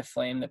the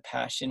flame, the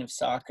passion of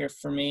soccer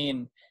for me,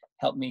 and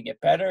helped me get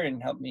better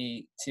and helped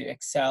me to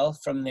excel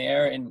from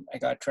there. And I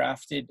got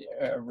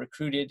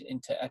recruited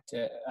at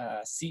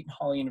Seton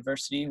Hall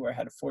University, where I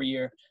had a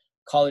 4-year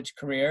college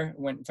career.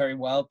 Went very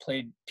well,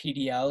 played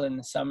PDL in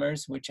the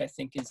summers, which I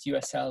think is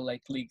USL,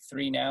 like League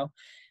 3 now.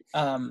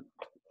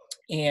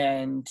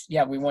 And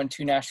yeah, we won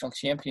 2 national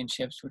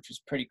championships, which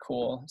was pretty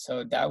cool.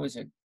 So that was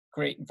a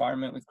great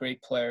environment with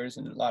great players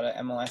and a lot of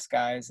MLS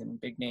guys and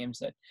big names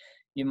that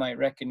you might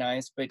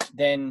recognize. But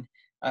then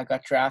I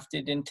got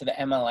drafted into the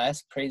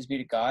MLS. Praise be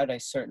to God. I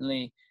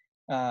certainly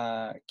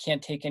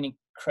can't take any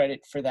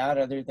credit for that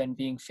other than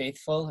being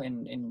faithful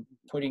and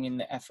putting in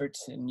the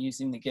efforts and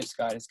using the gifts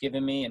God has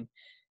given me. And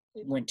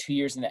went 2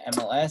 years in the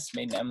MLS,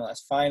 made an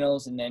MLS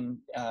finals, and then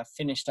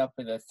finished up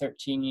with a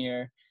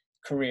 13-year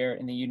career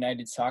in the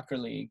United Soccer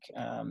League,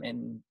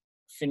 and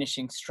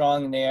finishing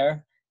strong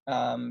there.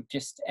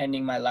 Just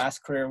ending my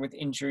last career with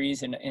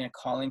injuries and a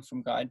calling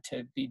from God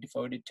to be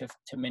devoted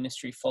to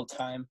ministry full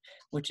time,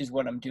 which is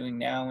what I'm doing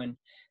now.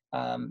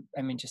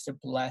 And just a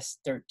blessed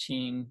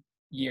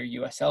 13-year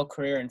USL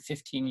career and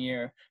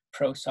 15-year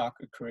pro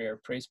soccer career.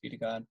 Praise be to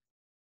God.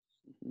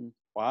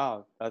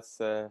 Wow, that's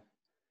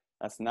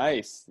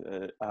nice.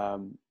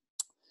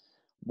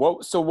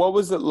 What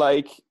was it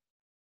like?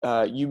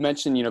 You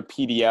mentioned,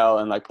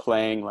 PDL and like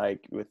playing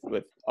like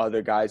with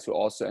other guys who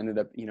also ended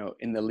up,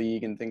 in the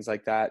league and things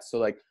like that. So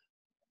like,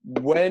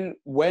 when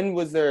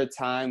was there a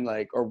time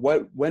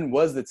when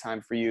was the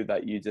time for you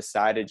that you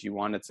decided you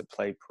wanted to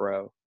play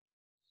pro?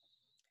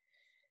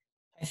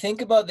 I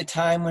think about the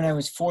time when I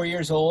was 4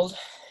 years old.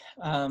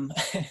 I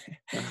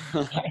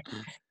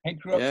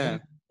grew up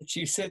in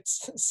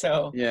Massachusetts,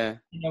 so yeah,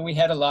 we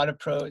had a lot of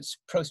pros.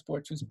 Pro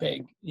sports was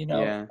big,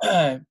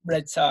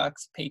 Red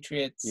Sox,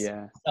 Patriots,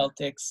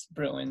 Celtics,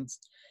 Bruins,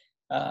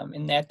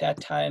 and at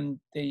that time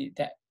the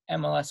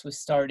MLS was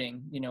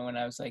starting, when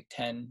I was like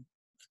 10,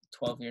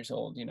 12 years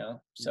old,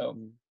 so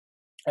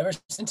ever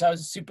since I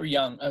was super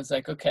young, I was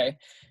like, okay,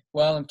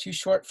 well, I'm too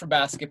short for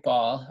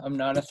basketball, I'm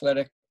not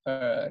athletic,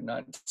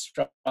 not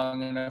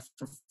strong enough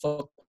for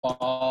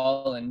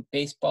football, and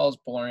baseball's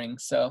boring,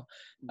 so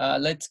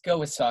let's go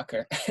with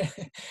soccer.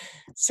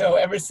 So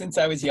ever since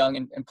I was young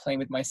and playing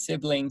with my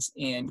siblings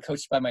and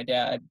coached by my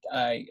dad,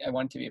 I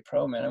wanted to be a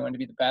pro, man. I wanted to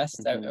be the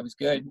best. I was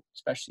good,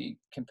 especially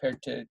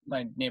compared to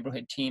my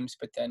neighborhood teams,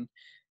 but then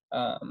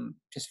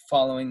just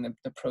following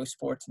the pro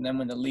sports. And then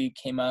when the league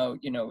came out,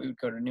 we would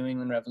go to New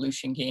England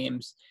Revolution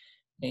games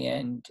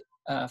and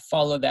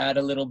follow that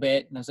a little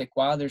bit. And I was like,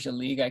 wow, there's a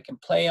league I can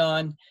play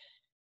on.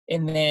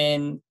 And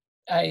then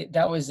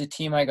that was the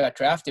team I got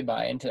drafted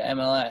by into the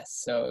MLS.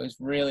 So it was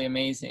really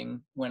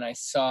amazing when I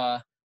saw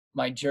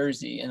my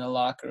jersey in the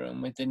locker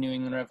room with the New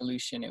England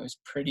Revolution. It was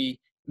pretty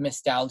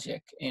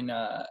nostalgic and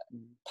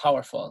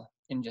powerful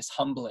and just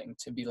humbling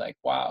to be like,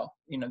 wow,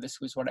 this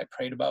was what I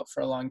prayed about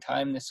for a long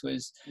time. This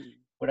was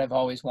what I've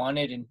always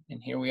wanted.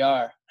 And here we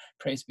are.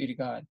 Praise be to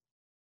God.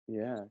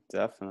 Yeah,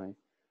 definitely.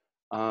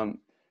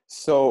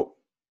 So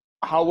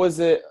how was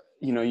it,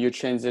 your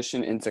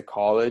transition into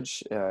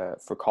college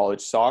for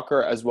college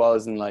soccer, as well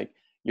as in like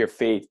your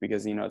faith?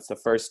 Because, it's the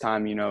first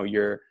time,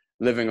 you're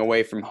living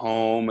away from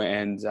home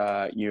and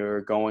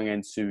you're going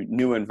into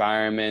new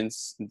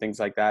environments and things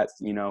like that.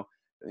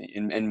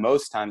 and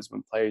most times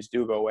when players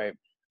do go away,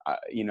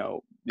 you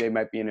know, they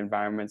might be in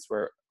environments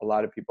where a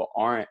lot of people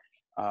aren't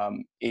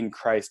in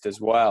Christ as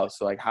well.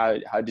 So like,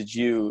 how did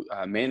you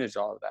manage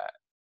all of that?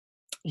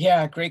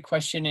 Yeah, great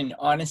question. And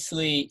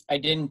honestly, I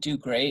didn't do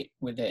great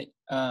with it,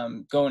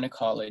 going to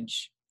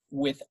college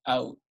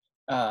without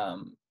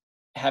um,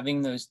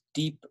 having those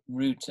deep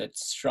roots, that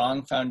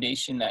strong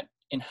foundation that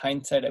in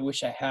hindsight, I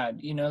wish I had.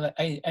 You know,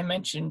 I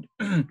mentioned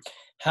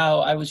how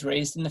I was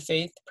raised in the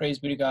faith, praise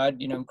be to God,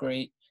 you know,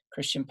 great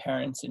Christian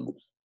parents, and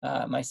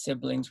my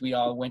siblings, we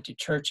all went to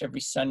church every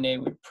Sunday.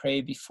 We would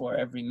pray before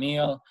every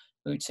meal.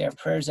 We would say our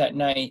prayers at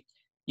night,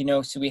 you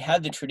know, so we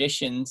had the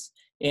traditions,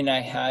 and I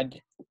had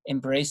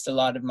embraced a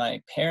lot of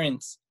my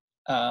parents'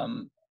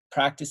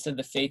 practice of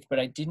the faith, but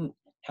I didn't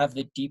have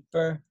the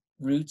deeper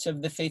roots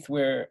of the faith,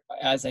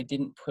 whereas I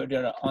didn't put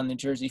it on the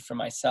jersey for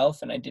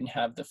myself, and I didn't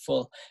have the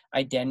full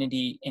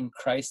identity in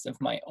Christ of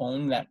my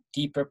own, that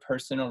deeper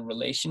personal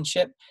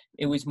relationship.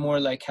 It was more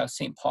like how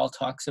St. Paul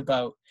talks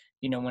about,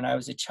 you know, when I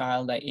was a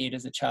child, I ate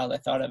as a child, I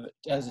thought of it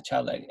as a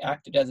child, I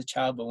acted as a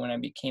child, but when I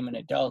became an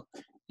adult,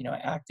 you know, I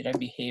acted, I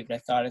behaved, I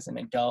thought as an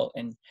adult,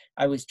 and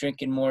I was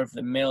drinking more of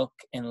the milk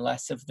and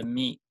less of the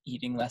meat,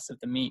 eating less of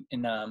the meat.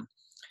 And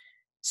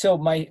so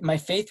my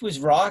faith was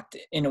rocked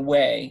in a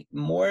way,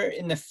 more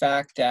in the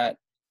fact that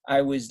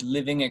I was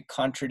living a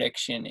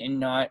contradiction and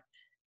not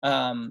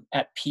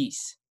at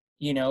peace.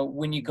 You know,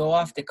 when you go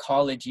off to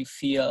college, you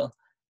feel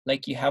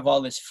like you have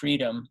all this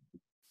freedom,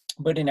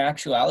 but in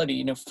actuality,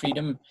 you know,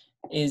 freedom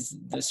is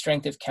the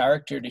strength of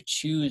character to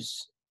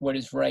choose what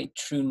is right,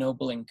 true,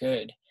 noble, and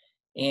good.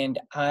 And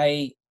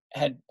I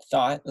had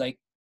thought, like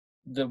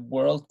the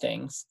world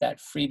thinks, that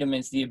freedom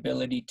is the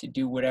ability to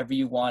do whatever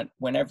you want,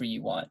 whenever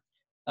you want.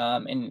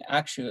 And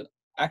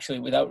actually,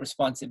 without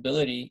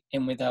responsibility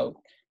and without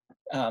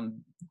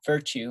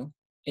virtue,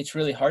 it's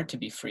really hard to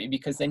be free,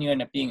 because then you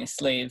end up being a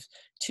slave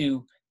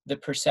to the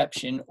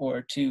perception,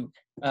 or to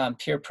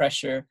peer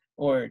pressure,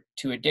 or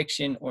to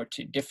addiction, or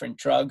to different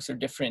drugs, or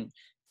different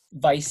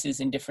vices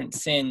and different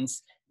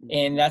sins.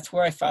 And that's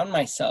where I found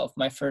myself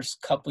my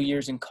first couple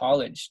years in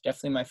college,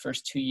 definitely my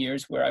first 2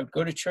 years, where I would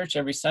go to church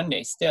every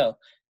Sunday still.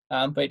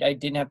 But I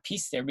didn't have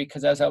peace there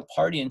because I was out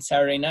partying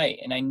Saturday night,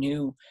 and I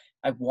knew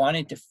I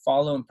wanted to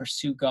follow and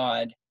pursue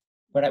God,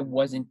 but I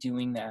wasn't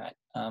doing that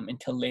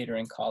until later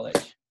in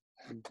college.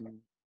 Mm-hmm.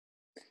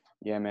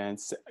 Yeah, man,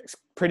 it's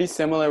pretty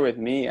similar with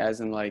me, as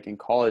in like in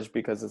college,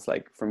 because it's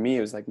like for me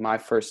it was like my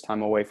first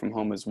time away from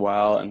home as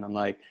well, and then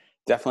like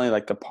definitely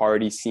like the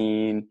party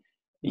scene,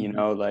 you Mm-hmm.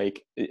 know,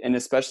 like, and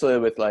especially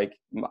with like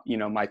you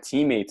know, my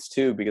teammates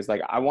too, because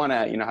like I want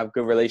to, you know, have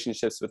good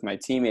relationships with my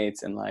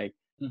teammates, and like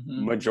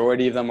Mm-hmm.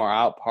 majority of them are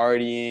out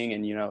partying,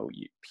 and you know,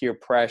 peer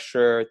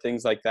pressure,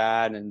 things like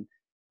that. And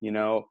you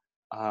know,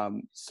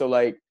 so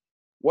like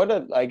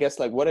I guess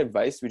like what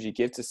advice would you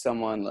give to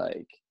someone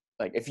like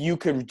if you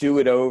could do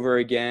it over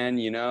again,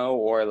 you know,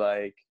 or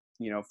like,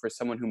 you know, for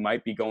someone who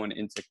might be going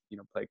into, you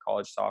know, play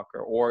college soccer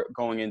or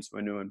going into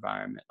a new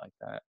environment like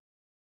that?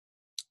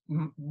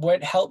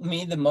 What helped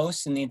me the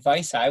most, and the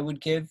advice I would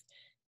give,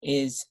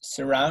 is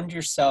surround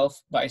yourself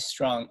by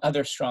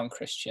other strong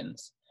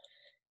Christians,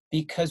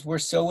 because we're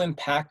so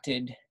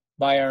impacted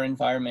by our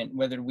environment,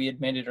 whether we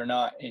admit it or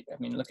not. I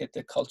mean, look at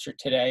the culture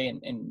today,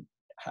 and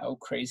how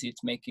crazy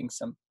it's making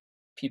some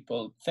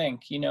people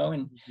think, you know,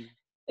 and Mm-hmm.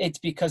 it's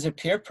because of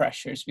peer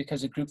pressure, it's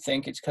because of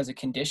groupthink, it's because of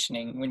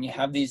conditioning. When you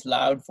have these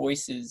loud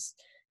voices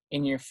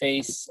in your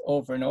face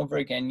over and over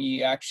again,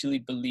 you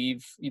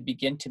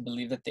begin to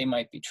believe that they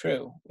might be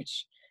true,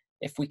 which,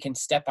 if we can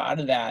step out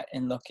of that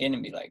and look in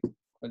and be like,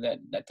 well,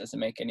 that doesn't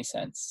make any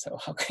sense. So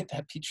how could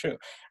that be true?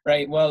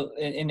 Right? Well,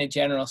 in a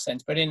general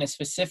sense, but in a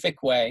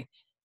specific way,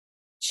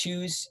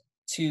 choose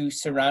to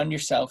surround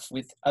yourself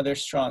with other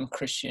strong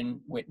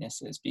Christian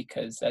witnesses,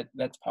 because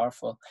that's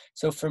powerful.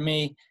 So for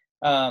me,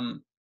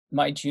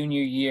 my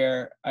junior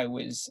year, I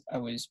was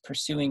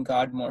pursuing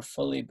God more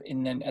fully,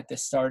 and then at the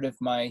start of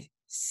my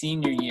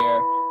senior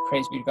year,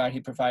 praise be to God, He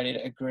provided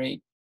a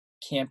great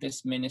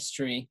campus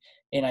ministry,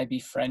 and I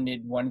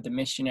befriended one of the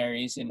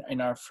missionaries,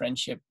 and our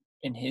friendship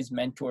and his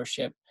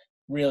mentorship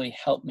really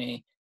helped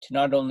me to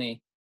not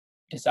only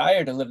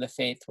desire to live the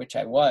faith, which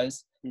I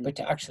was, but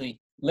to actually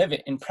live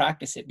it and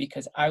practice it,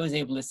 because I was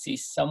able to see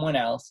someone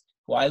else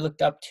who I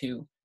looked up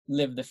to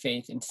live the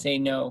faith and say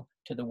no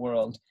to the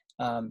world.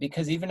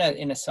 Because even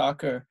in a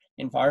soccer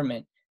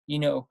environment, you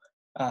know,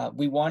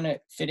 we want to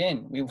fit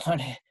in, we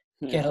want to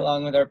get Yeah.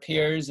 along with our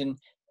peers, and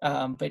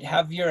but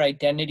have your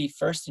identity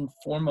first and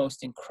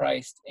foremost in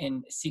Christ,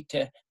 and seek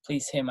to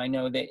please Him. I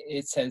know that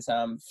it says,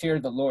 fear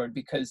the Lord,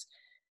 because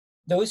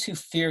those who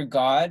fear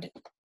God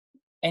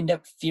end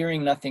up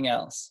fearing nothing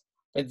else.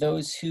 But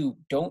those who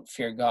don't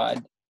fear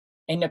God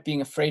end up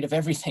being afraid of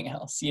everything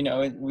else. You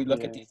know, we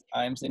look at Yeah. these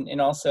times,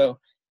 and also,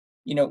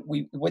 you know,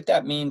 what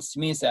that means to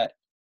me is that,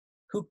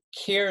 who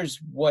cares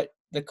what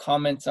the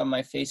comments on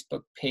my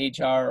Facebook page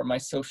are, or my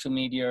social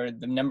media, or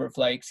the number of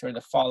likes, or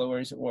the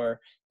followers, or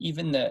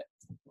even the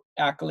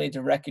accolades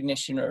or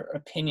recognition or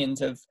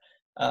opinions of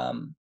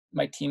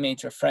my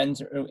teammates or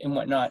friends, and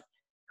whatnot.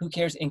 who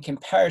cares in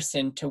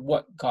comparison to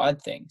what God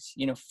thinks?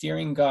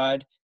 Fearing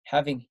God,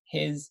 having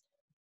his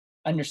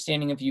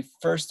understanding of you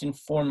first and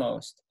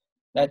foremost.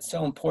 That's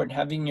so important,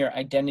 having your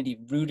identity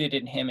rooted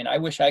in him. And I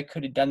wish I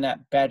could have done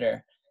that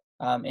better.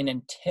 And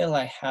until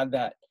I had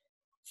that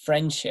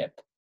friendship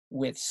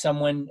with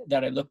someone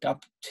that I looked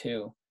up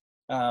to,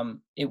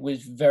 it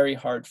was very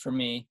hard for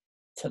me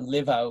to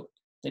live out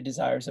the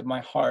desires of my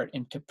heart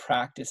and to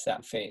practice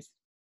that faith.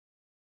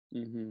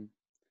 Mm-hmm.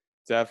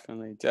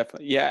 Definitely.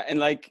 Yeah. And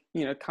like,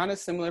 kind of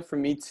similar for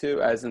me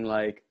too, as in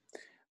like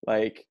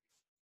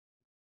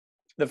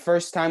the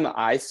first time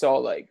I saw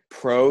like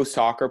pro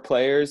soccer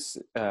players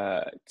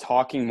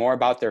talking more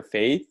about their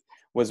faith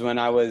was when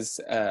I was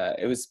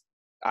it was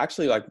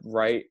actually like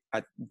right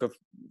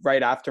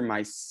after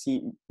my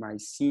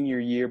senior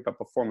year, but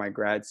before my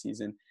grad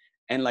season.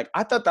 And like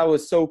I thought that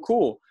was so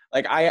cool.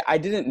 Like I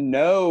didn't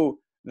know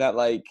that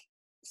like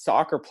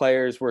soccer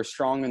players were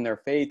strong in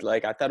their faith.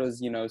 Like I thought it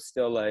was,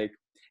 still like,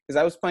 because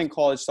I was playing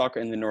college soccer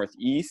in the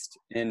Northeast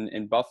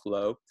in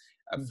Buffalo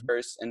at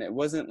first, and it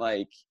wasn't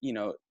like,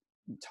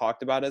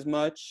 talked about as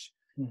much.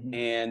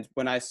 And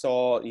when I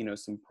saw,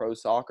 some pro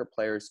soccer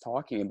players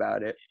talking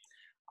about it,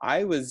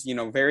 I was,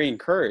 very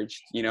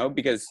encouraged,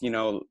 because,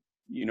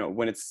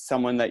 when it's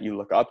someone that you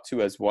look up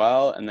to as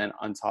well, and then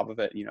on top of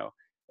it,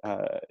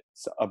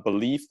 a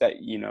belief that,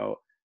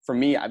 for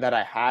me that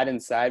I had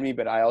inside me,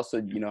 but I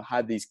also,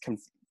 had these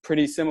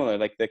pretty similar,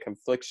 like the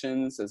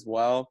conflictions as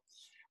well.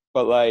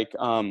 But like,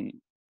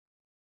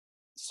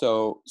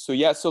 so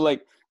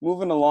like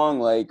moving along,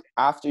 like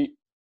after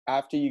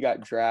you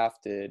got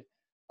drafted,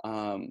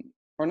 or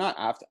not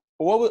after,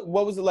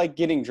 what was it like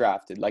getting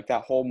drafted? Like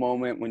that whole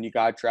moment when you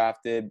got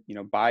drafted,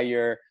 by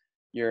your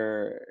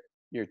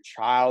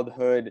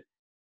childhood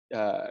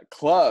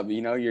club,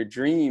 your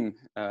dream,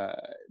 the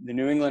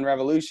New England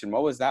Revolution.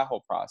 What was that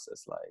whole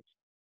process like?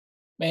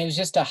 Man, it was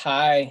just a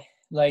high,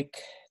 like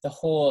the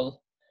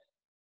whole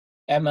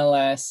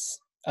MLS,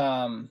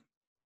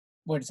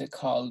 what is it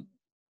called?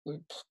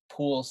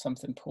 Pool,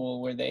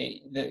 where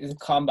the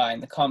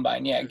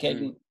combine. Yeah.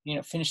 Getting,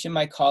 finishing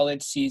my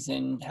college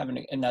season,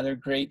 having another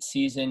great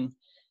season,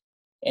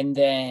 and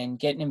then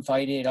getting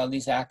invited, all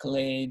these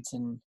accolades,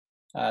 and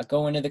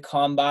going to the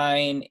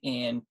combine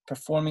and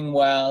performing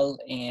well,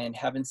 and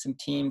having some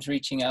teams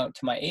reaching out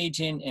to my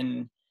agent,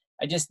 and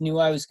I just knew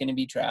I was going to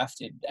be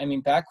drafted. I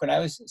mean, back when I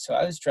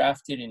was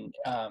drafted in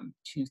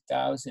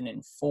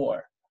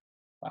 2004.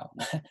 Wow,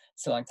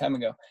 it's a long time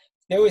ago.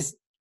 There was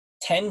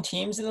 10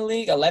 teams in the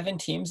league, 11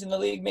 teams in the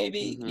league,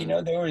 maybe.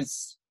 There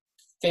was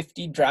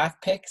 50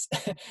 draft picks.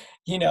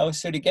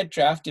 So to get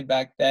drafted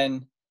back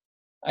then,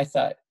 I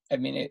thought,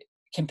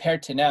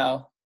 compared to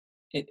now,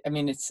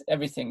 it's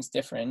everything's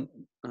different,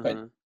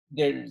 but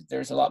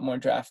there's a lot more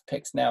draft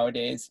picks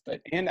nowadays.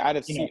 But and out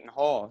of Seton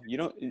Hall,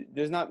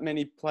 there's not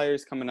many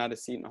players coming out of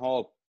Seton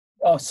Hall.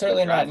 Oh,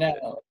 certainly not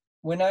now.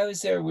 When I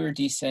was there, we were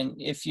decent.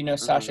 If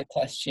Sasha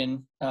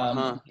Kleshin,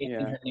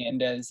 Nathan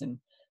Hernandez, and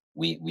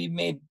we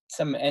made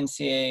some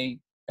NCAA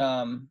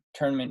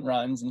tournament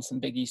runs and some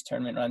Big East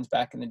tournament runs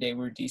back in the day. We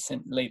were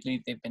decent.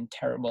 Lately, they've been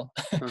terrible.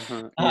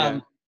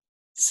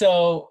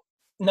 So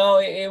no,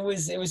 it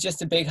was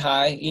just a big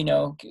high,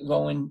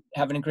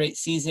 having a great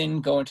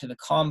season, going to the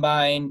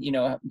combine,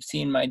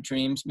 seeing my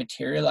dreams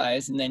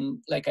materialize. And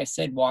then, like I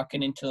said,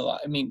 going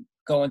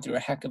through a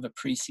heck of a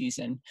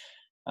preseason,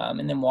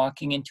 and then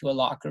walking into a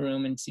locker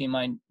room and seeing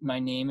my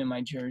name and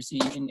my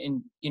jersey.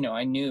 And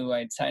I knew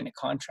I'd signed a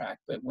contract,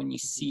 but when you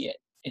see it,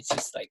 it's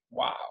just like,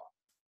 wow,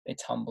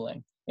 it's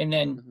humbling. And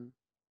then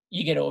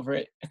you get over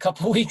it a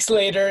couple of weeks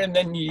later, and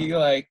then you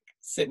like,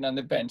 sitting on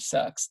the bench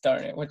sucks.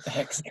 Darn it, what the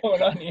heck's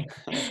going on here?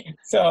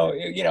 So,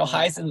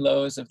 highs and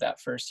lows of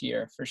that first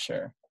year for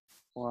sure.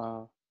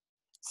 Wow.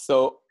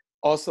 So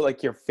also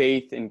like your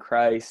faith in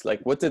Christ,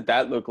 like what did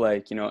that look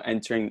like,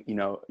 entering,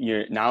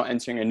 you're now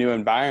entering a new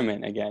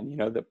environment again,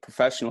 the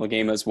professional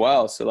game as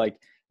well. So like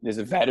there's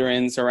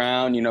veterans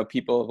around,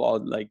 people of all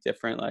like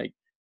different like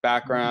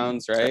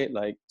backgrounds, right?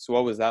 Like, so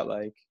what was that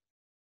like?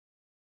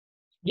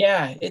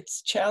 Yeah,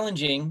 it's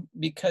challenging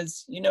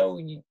because,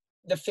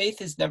 the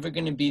faith is never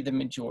going to be the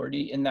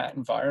majority in that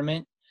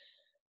environment.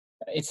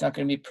 It's not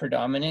going to be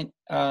predominant.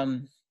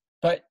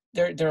 But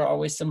there are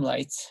always some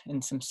lights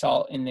and some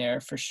salt in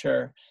there for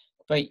sure.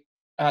 But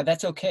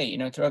that's okay.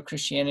 Throughout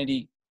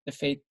Christianity, the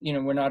faith,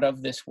 we're not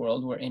of this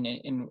world. We're in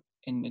it, and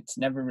it's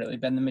never really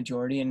been the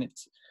majority. And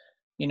it's,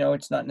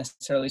 it's not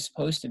necessarily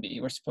supposed to be.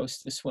 We're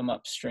supposed to swim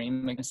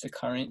upstream against the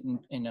current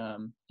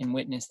and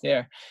witness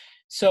there.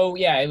 So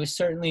yeah, it was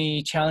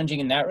certainly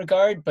challenging in that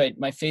regard, but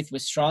my faith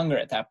was stronger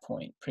at that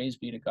point. Praise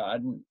be to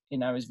God.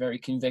 And I was very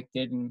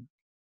convicted and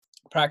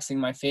practicing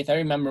my faith. I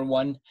remember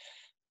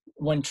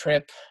one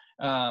trip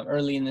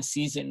early in the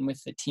season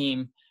with the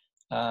team.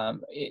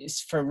 It's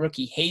for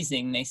rookie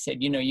hazing. They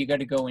said, you got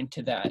to go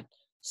into that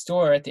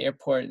store at the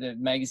airport, the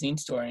magazine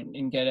store,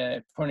 and get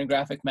a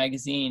pornographic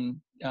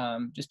magazine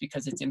just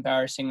because it's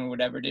embarrassing or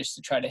whatever, just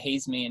to try to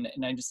haze me.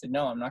 And I just said,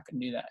 no, I'm not going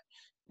to do that.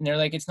 And they're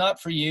like, it's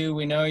not for you.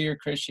 We know you're a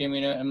Christian.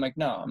 I'm like,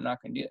 no, I'm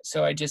not going to do it.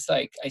 So I just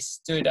I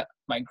stood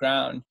my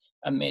ground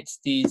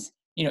amidst these,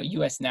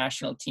 U.S.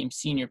 national team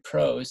senior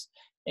pros.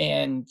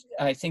 And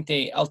I think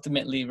they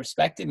ultimately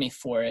respected me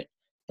for it.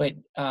 But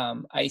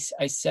I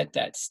set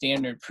that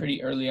standard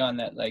pretty early on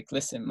that, like,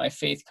 listen, my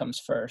faith comes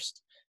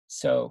first.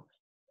 So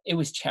it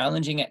was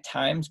challenging at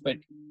times, but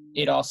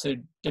it also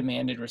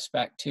demanded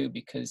respect too,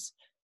 because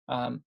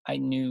I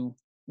knew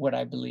what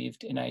I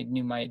believed, and I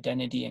knew my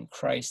identity in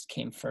Christ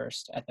came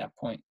first at that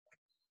point.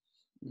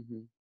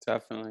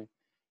 Definitely.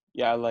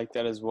 Yeah, I like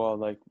that as well.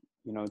 Like,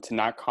 to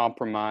not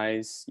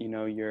compromise,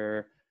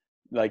 your,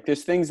 like,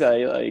 there's things that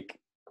I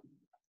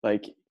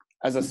like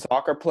as a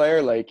soccer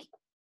player, like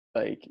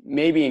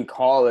maybe in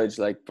college,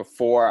 like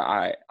before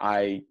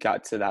I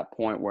got to that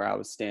point where I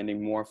was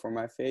standing more for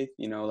my faith,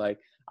 like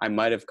I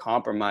might have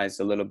compromised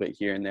a little bit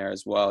here and there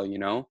as well,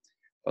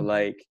 but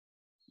like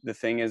the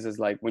thing is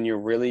like when you're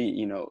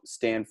really,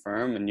 stand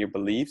firm in your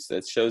beliefs,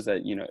 it shows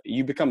that,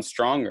 you become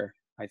stronger,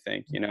 I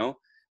think,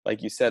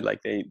 like you said,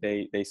 like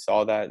they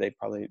saw that,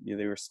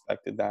 they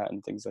respected that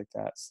and things like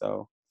that.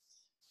 So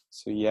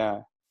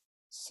yeah.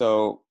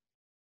 So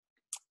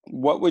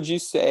what would you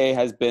say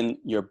has been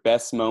your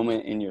best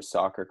moment in your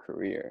soccer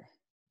career?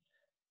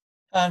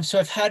 So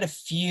I've had a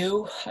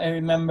few. I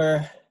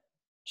remember,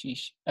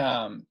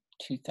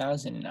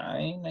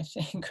 2009, I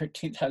think, or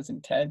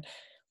 2010.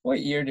 What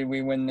year did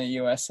we win the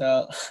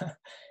USL?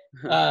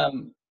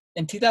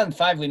 In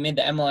 2005, we made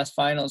the MLS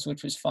finals,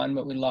 which was fun,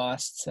 but we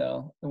lost,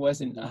 so it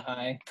wasn't a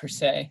high per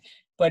se.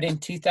 But in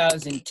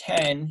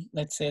 2010,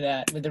 let's say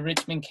that, with the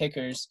Richmond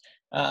Kickers,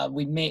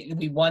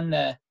 we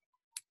won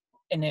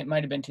and it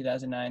might have been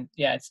 2009.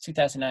 Yeah, it's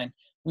 2009.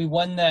 We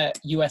won the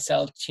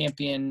USL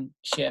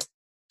championship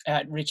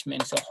at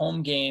Richmond. So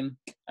home game.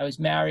 I was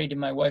married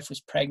and my wife was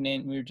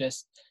pregnant. We were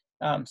just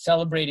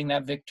celebrating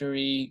that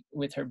victory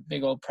with her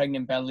big old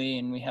pregnant belly,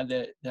 and we had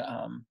the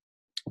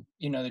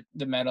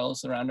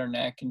medals around our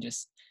neck, and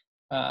just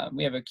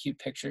we have a cute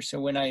picture.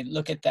 So when I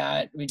look at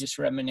that, we just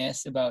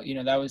reminisce about,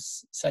 that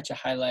was such a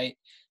highlight.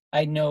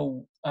 I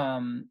know.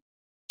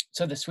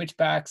 So the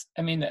switchbacks.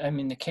 I mean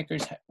the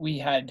Kickers. We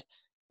had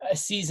a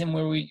season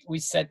where we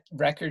set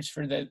records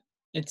for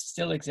it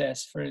still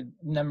exists for a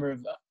number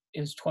of,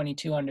 it was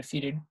 22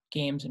 undefeated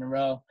games in a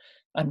row,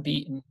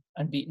 unbeaten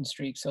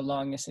streak, so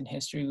longest in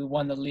history. We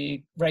won the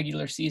league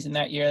regular season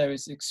that year. That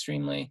was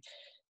extremely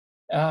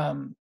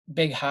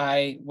big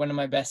high, one of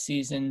my best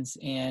seasons.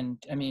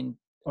 And I mean,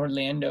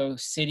 Orlando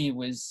City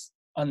was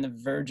on the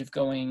verge of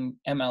going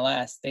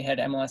MLS. They had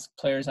MLS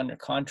players under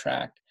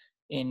contract,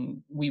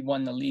 and we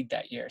won the league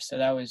that year. So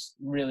that was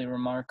really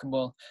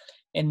remarkable.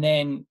 And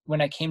then when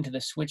I came to the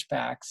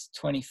Switchbacks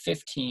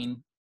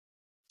 2015,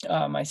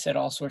 I set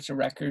all sorts of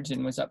records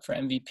and was up for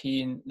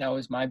MVP, and that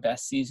was my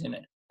best season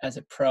as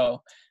a pro.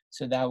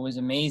 So that was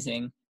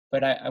amazing.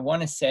 But I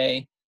want to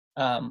say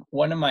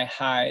one of my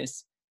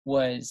highs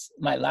was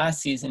my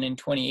last season in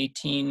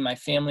 2018. My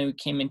family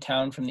came in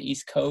town from the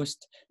East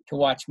Coast to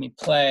watch me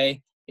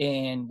play,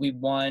 and we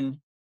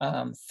won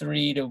 3-1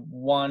 or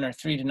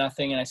 3-0,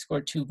 and I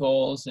scored 2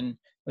 goals and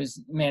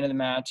was man of the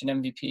match and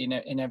MVP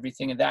and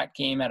everything of that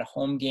game at a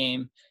home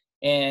game.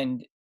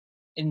 And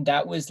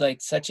that was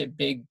like such a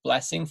big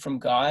blessing from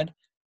God,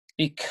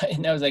 because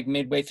and that was like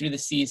midway through the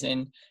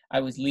season. I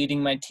was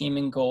leading my team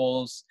in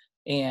goals,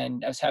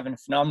 and I was having a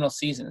phenomenal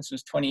season. This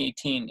was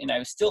 2018, and I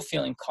was still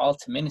feeling called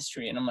to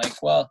ministry. And I'm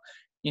like, well,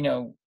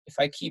 if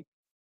I keep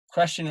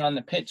crushing it on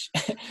the pitch,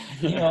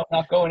 I'm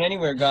not going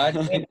anywhere, God.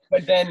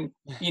 But then,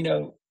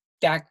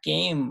 that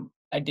game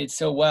I did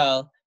so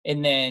well,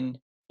 and then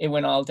it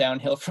went all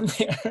downhill from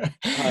there.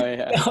 Oh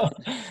yeah.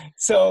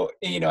 So,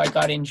 I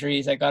got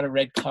injuries. I got a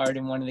red card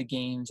in one of the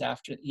games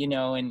after,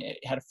 and it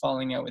had a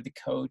falling out with the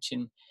coach.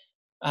 And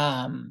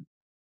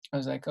I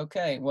was like,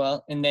 okay,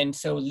 well, and then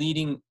so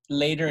leading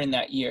later in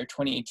that year,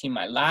 2018,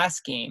 my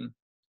last game,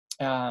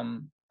 I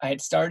had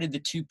started the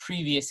 2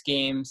 previous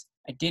games.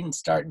 I didn't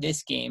start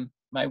this game.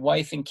 My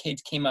wife and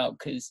kids came out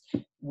because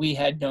we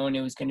had known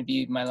it was going to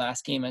be my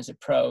last game as a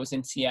pro. It was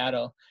in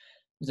Seattle.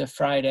 It was a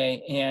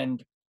Friday,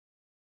 and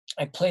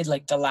I played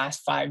like the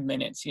last 5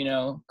 minutes,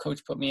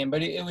 coach put me in,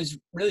 but it was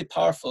really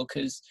powerful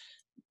because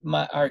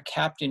our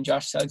captain,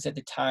 Josh Suggs at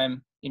the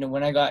time,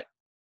 when I got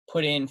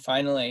put in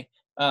finally,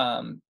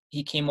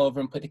 he came over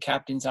and put the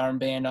captain's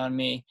armband on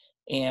me,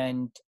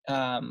 and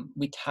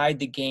we tied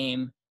the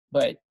game,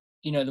 but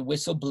the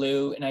whistle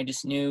blew, and I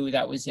just knew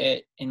that was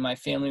it. And my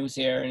family was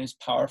there, and it was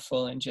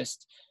powerful. And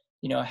just,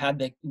 I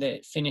had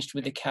the finished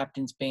with the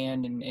captain's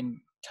band, and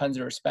tons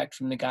of respect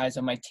from the guys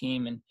on my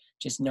team, and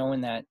just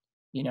knowing that,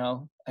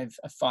 I've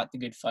fought the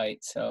good fight.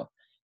 So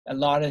a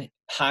lot of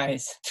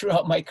highs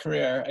throughout my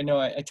career. I know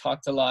I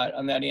talked a lot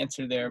on that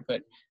answer there,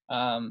 but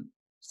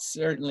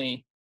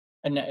certainly,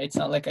 and it's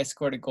not like I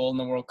scored a goal in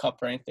the World Cup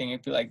or anything.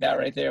 It'd be like that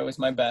right there was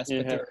my best,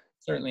 but there were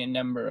certainly a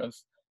number of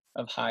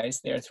highs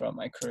there throughout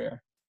my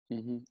career.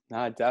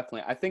 No,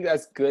 definitely. I think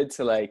that's good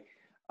to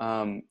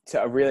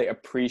to really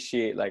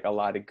appreciate like a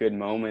lot of good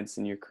moments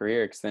in your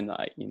career, because then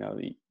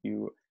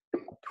you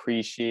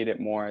appreciate it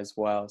more as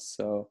well.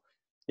 So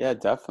yeah,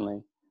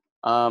 definitely.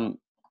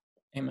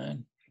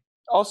 Amen.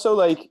 Also,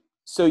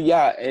 So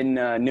yeah, in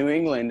New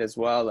England as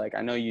well, like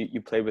I know you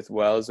played with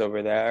Wells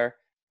over there,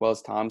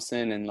 Wells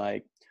Thompson, and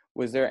like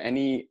was there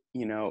any,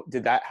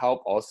 did that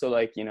help also,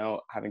 like,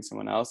 having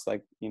someone else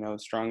like,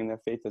 strong in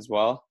their faith as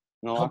well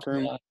in the Helps locker a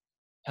room? lot.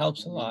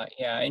 Helps a Mm-hmm. lot.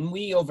 Yeah. And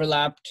we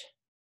overlapped.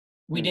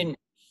 We didn't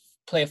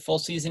play a full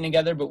season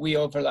together, but we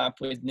overlapped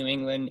with New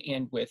England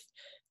and with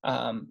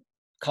um,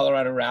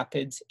 Colorado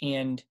Rapids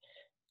and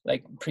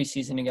like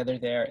preseason together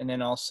there. And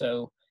then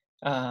also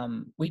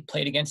we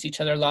played against each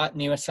other a lot in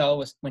the USL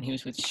was when he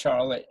was with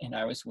Charlotte and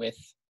I was with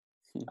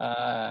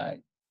uh,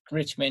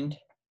 Richmond.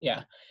 Yeah.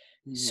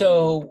 Mm-hmm.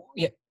 So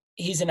yeah,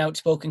 he's an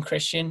outspoken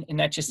Christian, and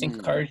that just Mm-hmm.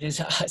 encourages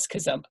us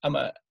because I'm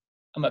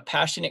a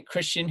passionate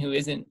Christian who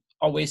isn't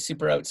always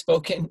super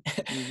outspoken.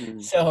 Mm-hmm.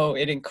 So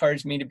it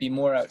encouraged me to be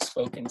more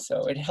outspoken.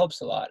 So it helps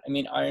a lot. I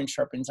mean, iron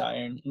sharpens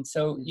iron, and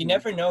so you Mm-hmm.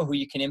 never know who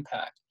you can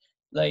impact.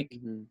 Like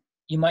Mm-hmm.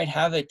 you might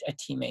have a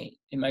teammate.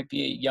 It might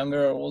be a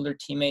younger or older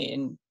teammate,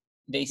 and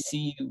they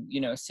see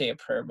you, say a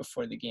prayer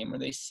before the game, or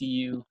they see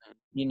you,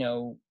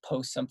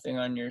 post something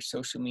on your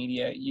social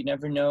media. You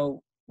never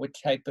know what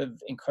type of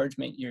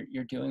encouragement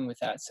you're doing with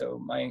that.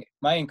 So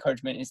my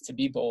encouragement is to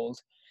be bold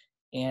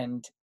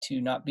and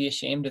to not be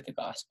ashamed of the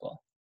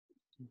gospel.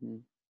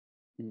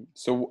 Mm-hmm.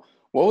 So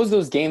what was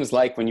those games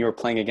like when you were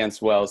playing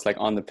against Wells, like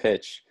on the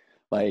pitch?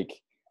 Like,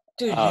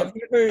 Dude, uh, have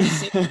you ever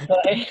seen him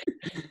play?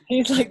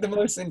 He's like the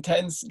most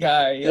intense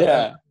guy you'll ever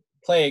yeah.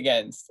 play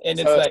against. And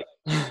it's So, like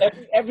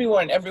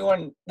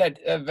everyone that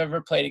I've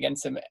ever played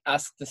against him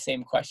asks the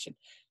same question.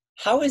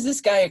 How is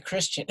this guy a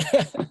Christian?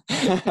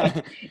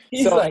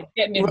 He's so, like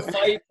getting in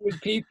fights with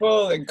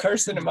people and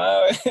cursing them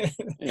out.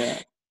 yeah.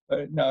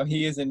 But no,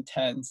 he is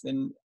intense.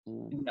 And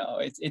Mm, no,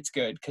 it's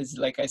good because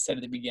like I said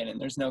at the beginning,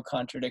 there's no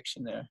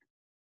contradiction there.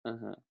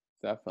 uh-huh.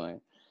 Definitely.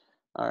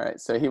 All right.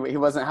 So he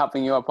wasn't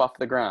helping you up off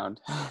the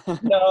ground.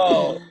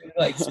 No, he's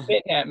like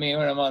spitting at me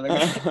when I'm on the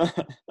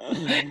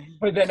ground.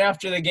 But then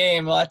after the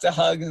game, lots of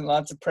hugs and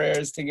lots of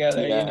prayers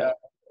together. Yeah.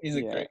 He's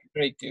a Yeah.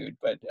 great dude.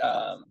 But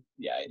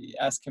yeah,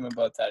 ask him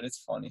about that. It's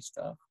funny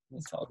stuff.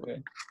 That's It's all cool.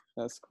 good.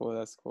 That's cool.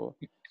 That's cool.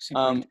 Super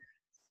Um,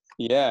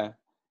 yeah.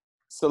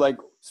 So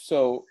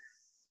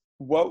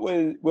what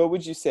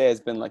would you say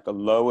has been like the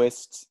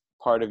lowest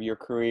part of your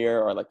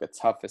career or like the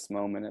toughest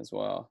moment as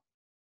well?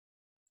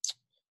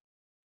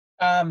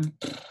 Um,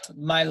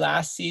 my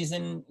last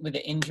season with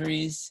the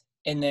injuries,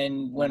 and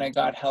then when I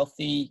got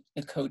healthy,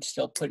 the coach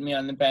still put me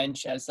on the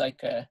bench as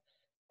like a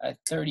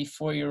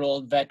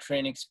 34-year-old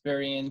veteran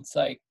experience,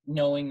 like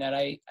knowing that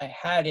I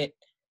had it.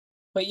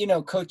 But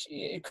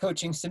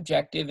coaching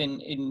subjective,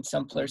 and in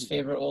some players' Mm-hmm.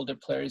 favor older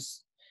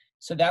players.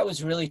 So that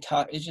was really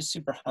tough. It's just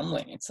super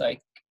humbling. It's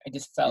like I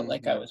just felt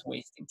like I Mm-hmm. was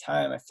wasting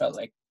time. I felt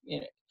like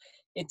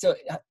it's a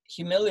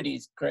humility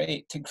is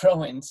great to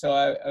grow in. So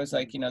I was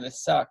like,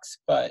 this sucks,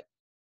 but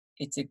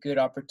it's a good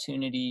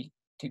opportunity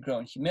to grow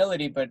in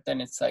humility. But then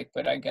it's like,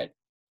 but I get,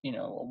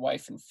 a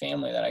wife and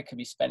family that I could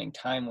be spending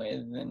time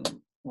with, and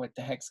what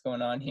the heck's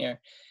going on here?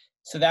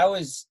 So that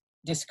was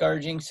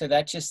discouraging. So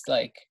that just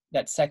like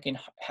that second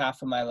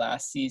half of my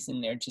last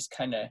season there just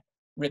kind of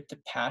ripped the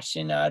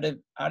passion out of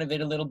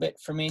it a little bit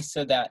for me.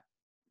 So that,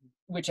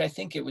 which I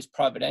think it was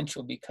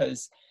providential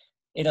because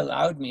it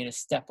allowed me to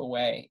step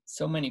away.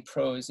 So many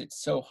pros,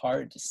 it's so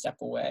hard to step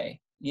away.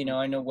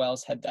 I know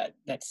Wells had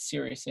that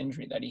serious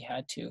injury that he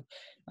had to,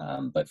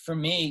 but for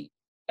me,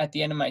 at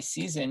the end of my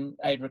season,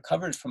 I had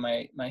recovered from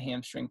my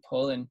hamstring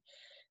pull, and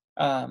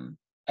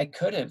I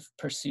could have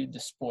pursued the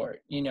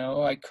sport.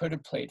 I could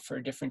have played for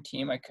a different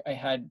team. I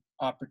had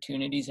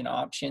opportunities and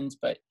options,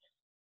 but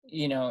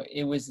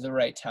it was the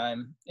right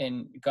time,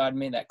 and God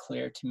made that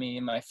clear to me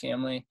and my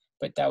family.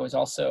 But that was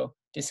also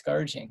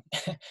discouraging,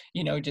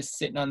 just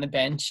sitting on the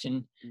bench.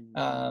 And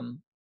Mm-hmm.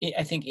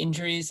 I think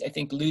injuries, I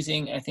think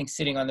losing, and I think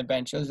sitting on the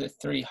bench, those are the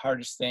three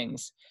hardest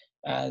things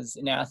as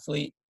an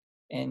athlete.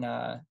 And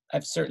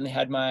I've certainly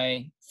had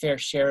my fair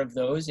share of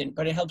those,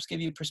 but it helps give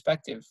you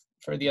perspective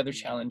for the other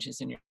challenges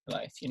in your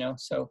life.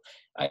 So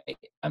I,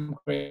 I'm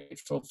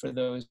grateful for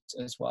those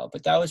as well.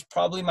 But that was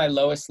probably my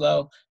lowest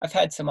low. I've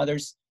had some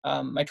others.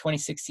 My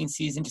 2016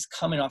 season, just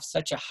coming off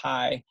such a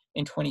high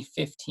in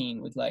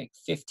 2015 with like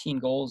 15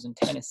 goals and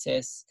 10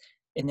 assists,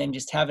 and then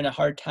just having a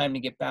hard time to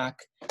get back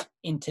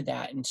into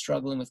that and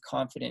struggling with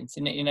confidence.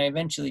 And I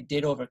eventually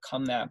did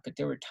overcome that, but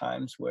there were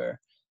times where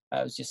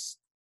I was just,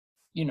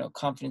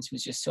 confidence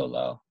was just so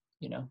low.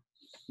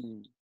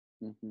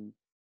 Mm-hmm.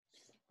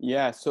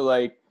 Yeah. So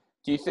like,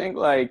 do you think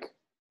like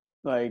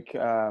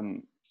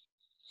when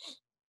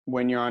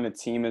you're on a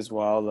team as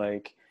well,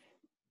 like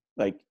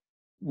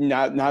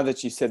now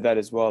that you said that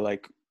as well,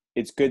 like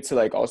it's good to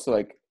like also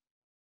like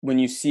when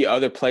you see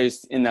other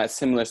players in that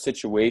similar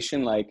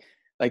situation, like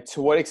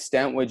to what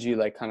extent would you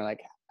like kind of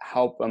like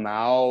help them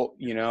out,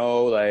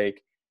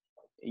 like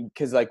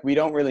because like we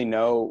don't really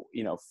know,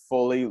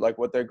 fully like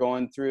what they're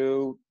going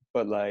through,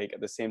 but like at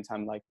the same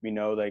time, like we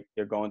know like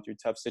they're going through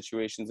tough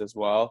situations as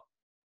well,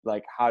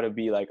 like how to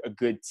be like a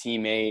good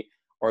teammate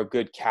or a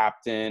good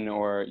captain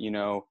or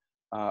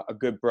a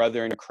good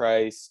brother in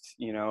Christ,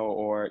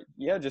 or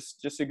yeah,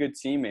 just a good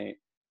teammate.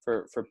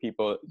 for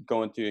people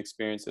going through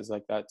experiences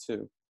like that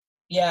too.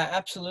 Yeah,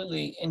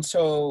 absolutely. And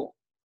so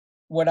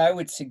what I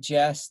would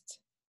suggest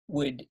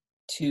would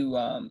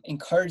to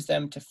encourage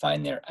them to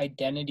find their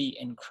identity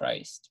in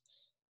Christ,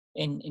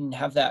 and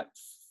have that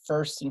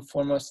first and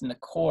foremost in the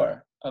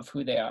core of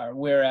who they are.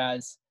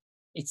 Whereas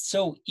it's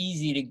so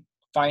easy to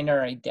find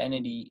our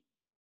identity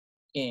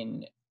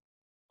in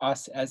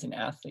us as an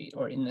athlete,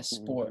 or in the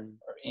sport, Mhm.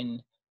 or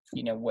in,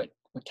 what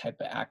type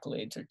of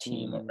accolades or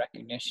team or Mhm.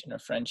 recognition or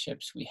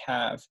friendships we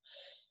have.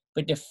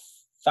 But to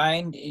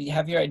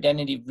have your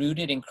identity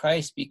rooted in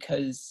Christ,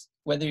 because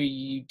whether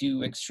you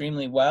do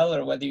extremely well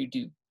or whether you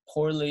do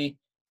poorly,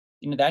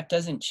 that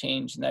doesn't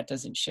change and that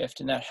doesn't shift,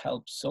 and that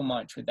helps so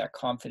much with that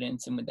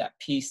confidence and with that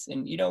peace.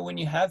 And when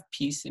you have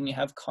peace and you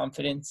have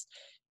confidence,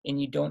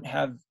 and you don't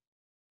have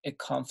a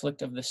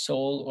conflict of the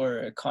soul or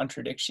a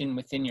contradiction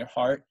within your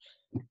heart,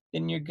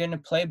 then you're going to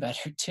play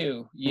better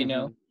too,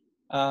 Mhm.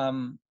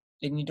 um,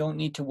 and you don't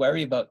need to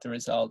worry about the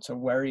results, or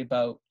worry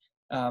about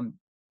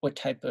what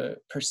type of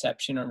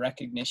perception or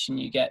recognition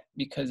you get,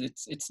 because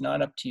it's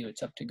not up to you,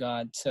 it's up to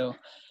God. So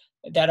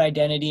that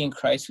identity in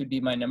Christ would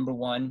be my number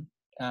one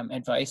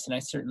advice. And I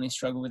certainly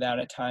struggle with that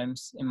at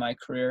times in my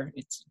career.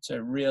 It's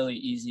a really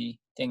easy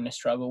thing to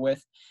struggle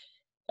with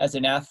as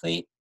an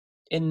athlete.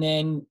 And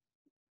then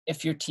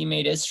if your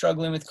teammate is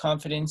struggling with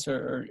confidence,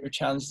 or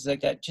challenges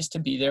like that, just to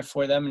be there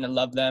for them and to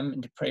love them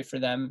and to pray for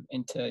them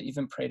and to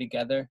even pray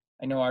together.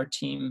 I know our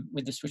team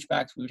with the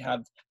Switchbacks, we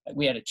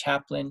had a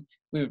chaplain.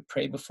 We would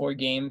pray before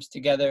games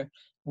together.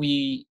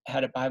 We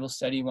had a Bible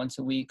study once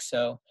a week.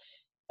 So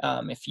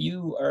if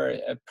you are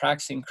a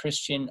practicing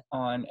Christian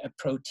on a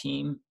pro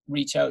team,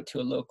 reach out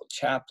to a local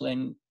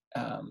chaplain.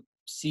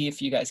 See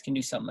if you guys can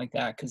do something like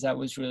that, because that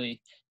was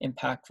really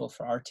impactful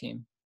for our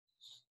team.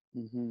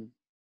 Mhm.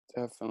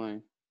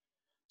 Definitely.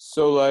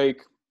 So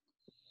like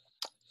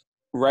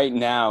right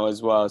now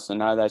as well, so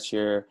now that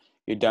you're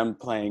done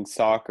playing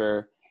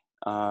soccer,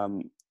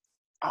 um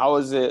how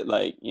is it,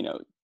 like,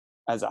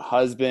 as a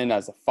husband,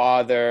 as a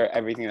father,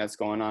 everything that's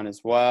going on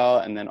as well,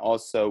 and then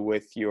also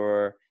with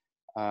your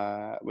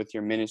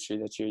ministry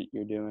that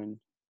you're doing?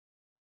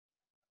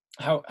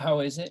 How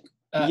is it?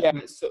 Yeah,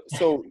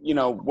 so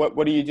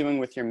what are you doing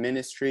with your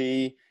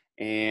ministry?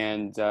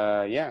 And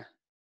yeah.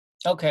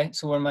 Okay,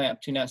 so what am I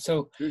up to now?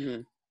 So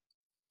Mhm.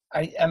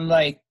 I'm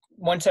like,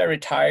 once I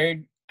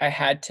retired, I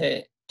had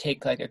to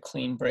take like a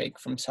clean break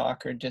from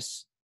soccer,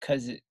 just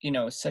because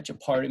it's such a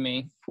part of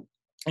me.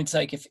 It's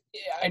like, if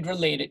I'd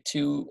relate it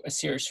to a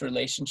serious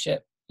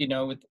relationship,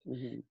 with,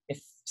 Mhm.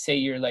 if say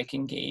you're like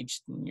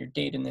engaged and you're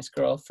dating this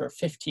girl for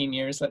 15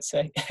 years, let's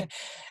say,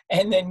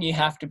 and then you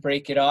have to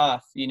break it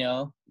off.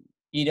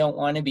 You don't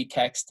want to be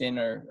texting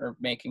or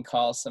making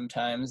calls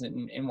sometimes,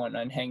 and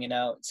whatnot, and hanging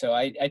out. So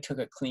I took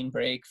a clean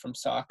break from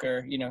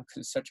soccer, because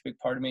it's such a big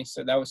part of me.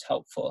 So that was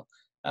helpful,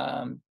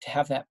 to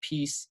have that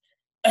peace.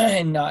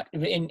 And not,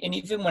 and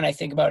even when I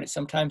think about it,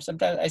 sometimes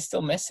I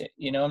still miss it.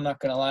 I'm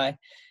not gonna lie.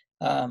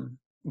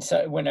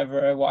 So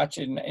whenever I watch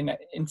it, and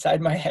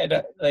inside my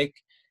head, like,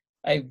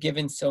 I've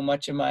given so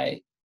much of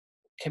my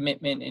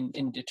commitment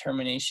and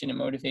determination and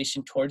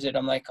motivation towards it.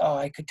 I'm like, oh,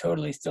 I could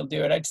totally still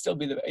do it. I'd still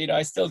be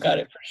I still got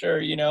it for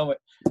sure, but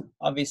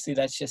obviously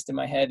that's just in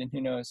my head, and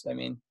who knows? I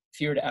mean, if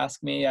you were to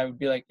ask me, I would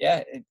be like,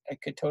 yeah, I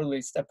could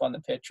totally step on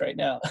the pitch right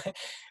now.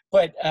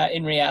 But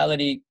in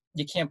reality,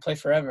 you can't play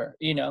forever.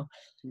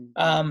 Mhm.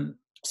 Um,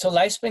 so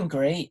life's been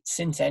great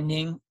since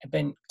ending. I've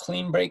been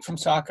clean break from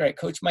soccer. I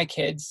coach my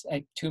kids.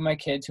 Two of my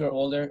kids who are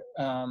older,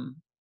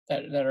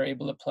 that are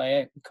able to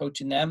play. I'm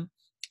coaching them,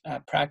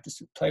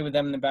 play with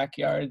them in the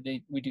backyard.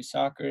 We do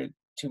soccer.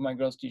 Two of my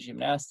girls do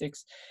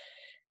gymnastics.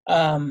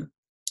 Um,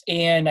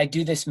 and I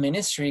do this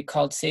ministry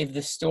called Save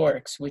the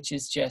Storks, which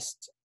is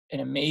just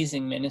an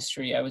amazing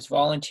ministry. I was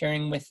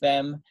volunteering with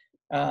them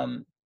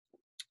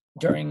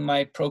during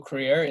my pro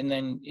career, and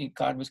then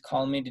God was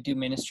calling me to do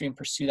ministry and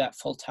pursue that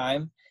full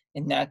time.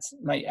 And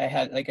I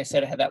had, like I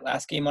said, I had that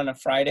last game on a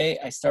Friday.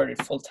 I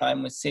started full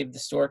time with Save the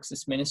Storks,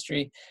 this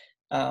ministry,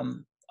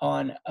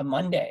 on a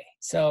Monday.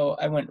 So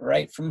I went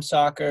right from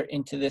soccer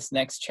into this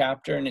next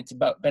chapter, and it's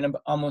been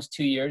almost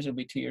 2 years. It'll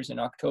be 2 years in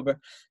October.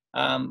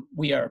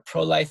 We are a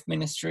pro-life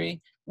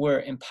ministry.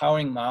 We're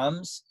empowering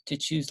moms to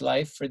choose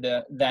life for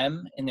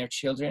them and their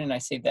children. And I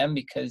say them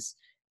because,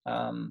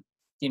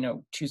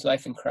 choose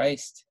life in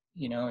Christ,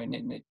 and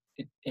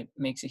it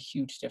makes a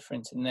huge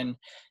difference. And then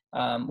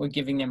we're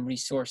giving them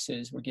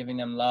resources, we're giving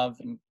them love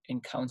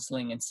and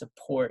counseling and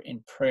support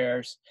and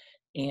prayers,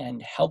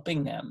 and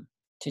helping them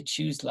to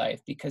choose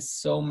life, because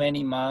so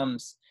many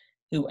moms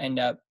who end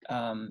up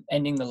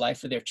ending the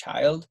life of their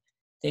child,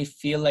 they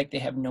feel like they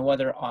have no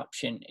other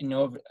option and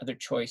no other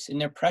choice, and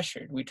they're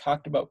pressured. We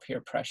talked about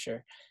peer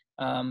pressure.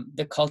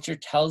 The culture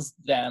tells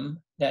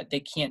them that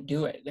they can't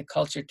do it. The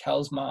culture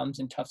tells moms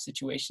in tough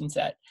situations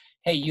that,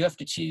 hey, you have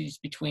to choose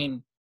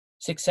between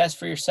success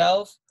for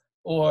yourself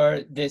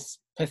or this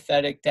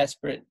pathetic,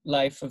 desperate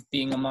life of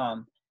being a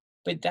mom.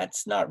 But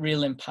that's not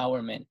real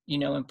empowerment.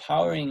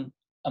 Empowering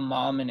a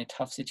mom in a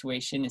tough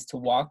situation is to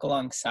walk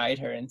alongside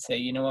her and say,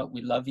 you know what,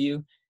 we love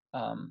you.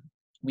 Um,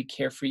 we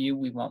care for you.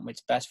 We want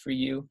what's best for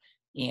you,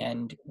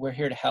 and we're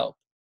here to help.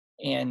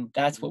 And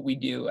that's what we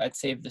do at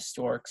Save the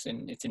Storks.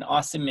 And it's an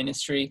awesome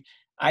ministry.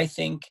 I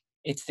think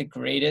it's the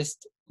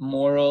greatest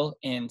moral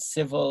and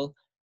civil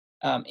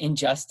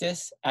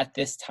injustice at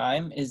this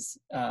time is,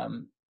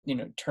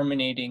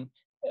 terminating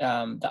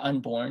the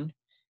unborn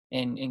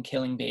and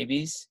killing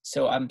babies.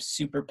 So I'm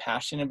super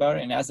passionate about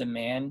it. And as a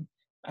man,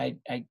 I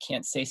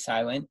can't stay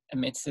silent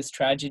amidst this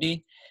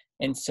tragedy.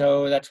 And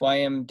so that's why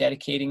I'm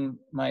dedicating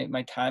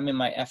my time and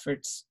my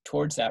efforts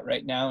towards that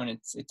right now. And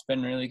it's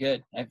been really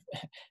good. I've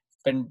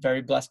been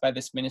very blessed by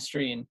this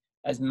ministry, and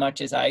as much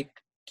as I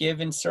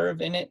give and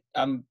serve in it,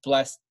 I'm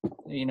blessed,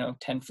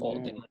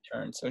 tenfold in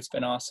return. So it's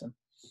been awesome.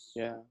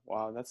 Yeah.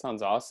 Wow. That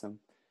sounds awesome.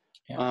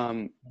 Yeah.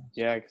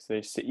 Yeah, because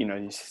they're,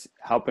 you're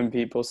helping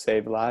people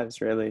save lives,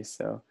 really.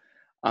 So,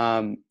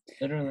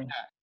 Literally.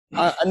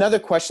 another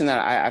question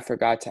that I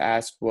forgot to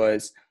ask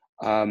was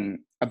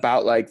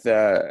about like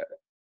the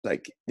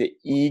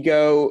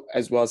ego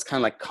as well as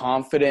kind of like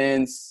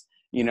confidence,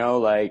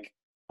 like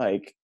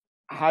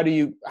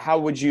how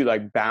would you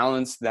like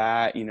balance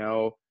that,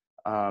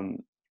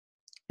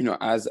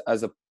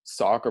 as a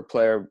soccer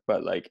player,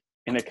 but like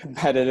in a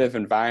competitive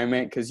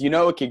environment, because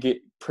it could get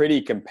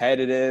pretty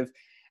competitive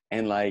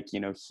and like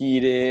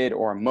heated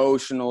or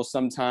emotional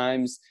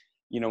sometimes,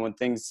 when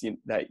things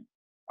that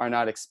are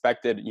not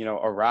expected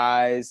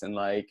arise, and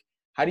like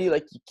how do you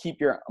like keep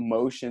your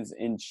emotions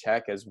in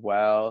check as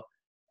well,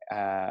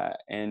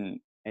 and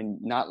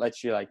not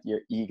let your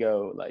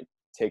ego like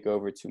take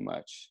over too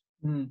much?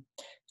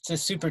 It's a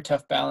super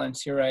tough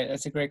balance. You're right.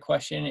 That's a great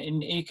question.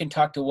 And you can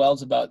talk to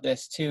Wells about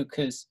this too,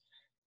 because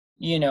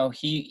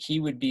he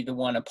would be the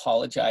one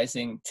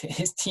apologizing to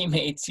his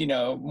teammates,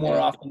 more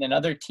often than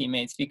other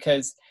teammates,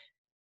 because,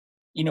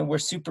 we're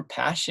super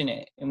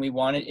passionate and we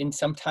want it. And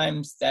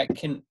sometimes that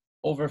can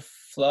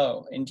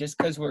overflow. And just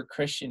because we're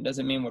Christian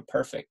doesn't mean we're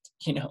perfect.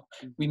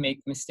 We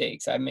make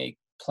mistakes. I make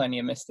plenty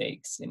of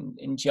mistakes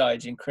and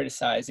judge and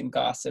criticize and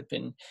gossip.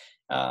 And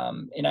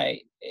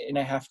I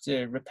have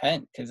to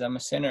repent because I'm a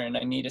sinner and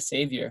I need a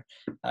savior,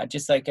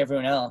 just like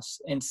everyone else.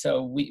 And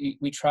so we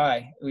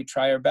try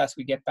our best.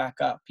 We get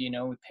back up, we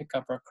pick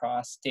up our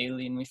cross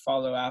daily and we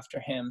follow after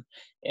him,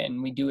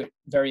 and we do it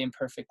very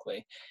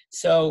imperfectly.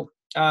 So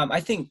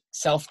I think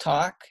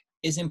self-talk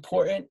is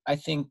important. I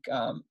think,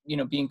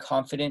 being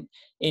confident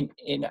in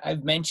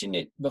I've mentioned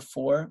it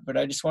before, but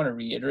I just want to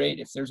reiterate,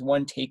 if there's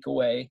one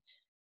takeaway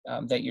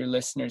that your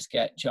listeners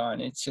get,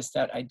 John, it's just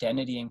that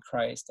identity in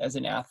Christ. As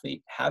an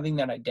athlete, having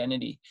that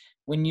identity,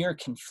 when you're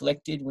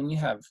conflicted, when you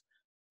have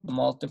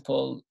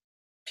multiple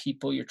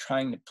people you're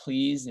trying to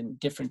please in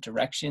different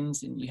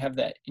directions, and you have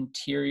that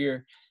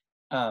interior,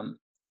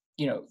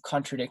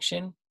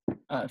 contradiction,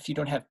 if you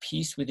don't have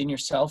peace within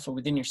yourself or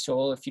within your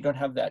soul, if you don't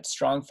have that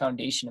strong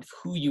foundation of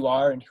who you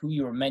are and who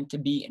you are meant to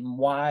be and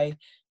why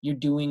you're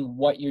doing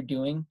what you're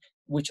doing,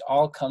 which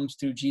all comes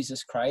through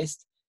Jesus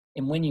Christ.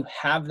 And when you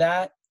have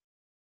that,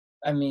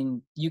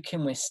 you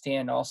can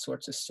withstand all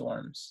sorts of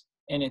storms,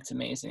 and it's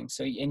amazing.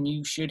 So, and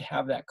you should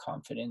have that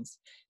confidence,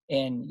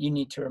 and you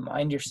need to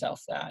remind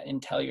yourself that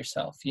and tell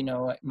yourself,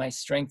 my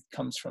strength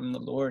comes from the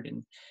Lord,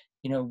 and,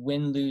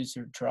 win, lose,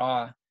 or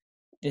draw,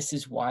 this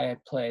is why I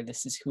play.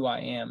 This is who I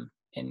am.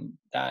 And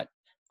that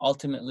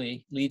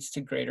ultimately leads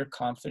to greater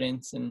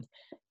confidence. And,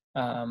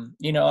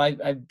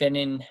 I've been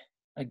in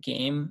a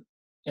game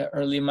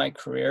early in my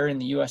career in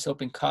the US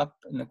Open Cup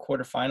in the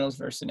quarterfinals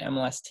versus an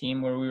MLS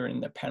team where we were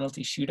in the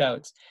penalty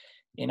shootouts,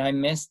 and I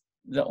missed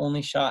the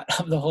only shot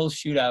of the whole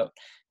shootout.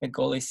 The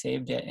goalie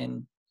saved it,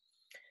 and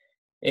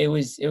it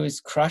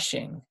was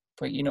crushing.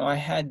 But, I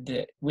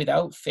had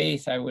without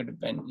faith, I would have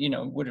been,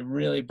 would have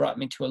really brought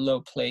me to a low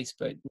place.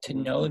 But to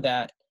know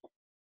that,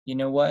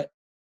 what,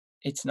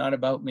 it's not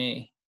about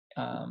me.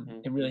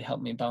 It really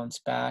helped me bounce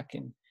back.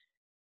 And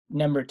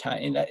number of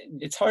times, and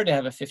it's hard to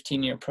have a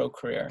 15-year pro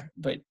career,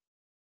 but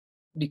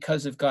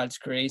because of God's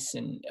grace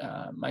and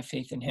my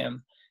faith in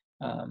him,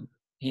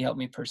 he helped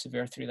me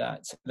persevere through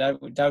that. So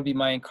that would be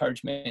my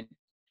encouragement,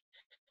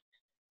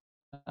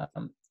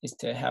 is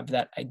to have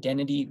that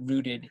identity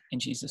rooted in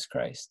Jesus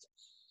Christ.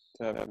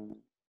 Definitely.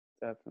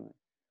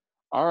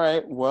 All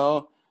right.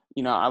 Well,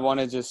 I want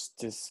to just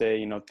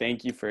say,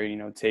 thank you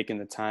for, taking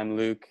the time,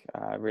 Luke.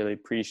 I really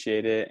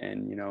appreciate it.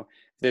 And, if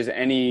there's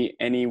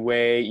any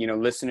way,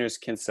 listeners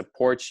can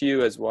support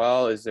you as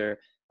well, is there,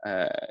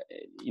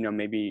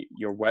 maybe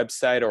your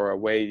website or a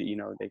way,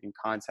 they can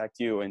contact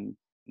you and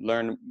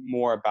learn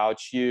more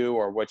about you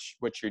or what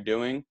you're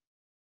doing?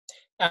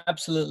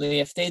 Absolutely.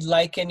 If they'd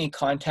like any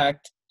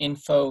contact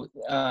info,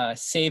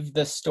 Save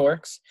the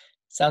Storks.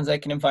 Sounds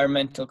like an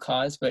environmental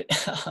cause, but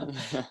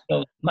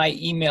so my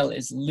email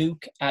is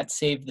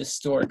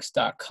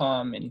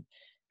luke@savethestorks.com, and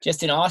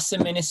just an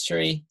awesome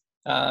ministry,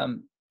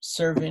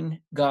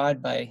 serving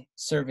God by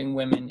serving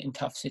women in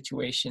tough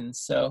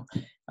situations. So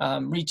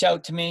reach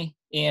out to me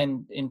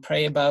and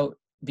pray about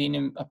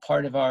being a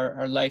part of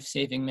our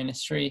life-saving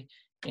ministry,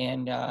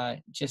 and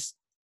just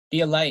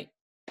be a light,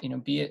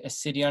 be a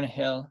city on a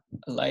hill,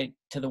 a light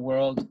to the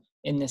world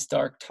in this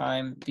dark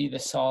time, be the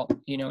salt,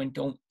 and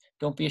don't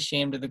don't be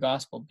ashamed of the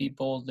gospel. Be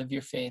bold, live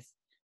your faith.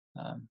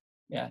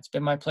 Yeah, it's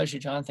been my pleasure,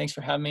 John. Thanks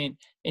for having me.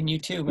 And you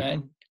too,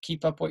 man.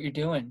 Keep up what you're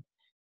doing.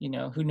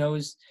 Who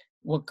knows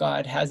what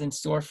God has in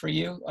store for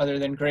you other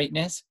than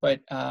greatness, but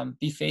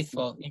be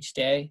faithful each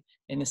day.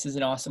 And this is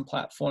an awesome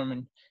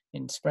platform,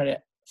 and spread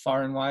it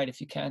far and wide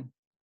if you can.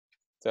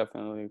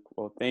 Definitely.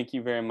 Well, thank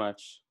you very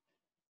much.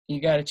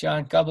 You got it,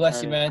 John. God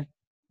bless you, man.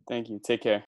 Thank you. Take care.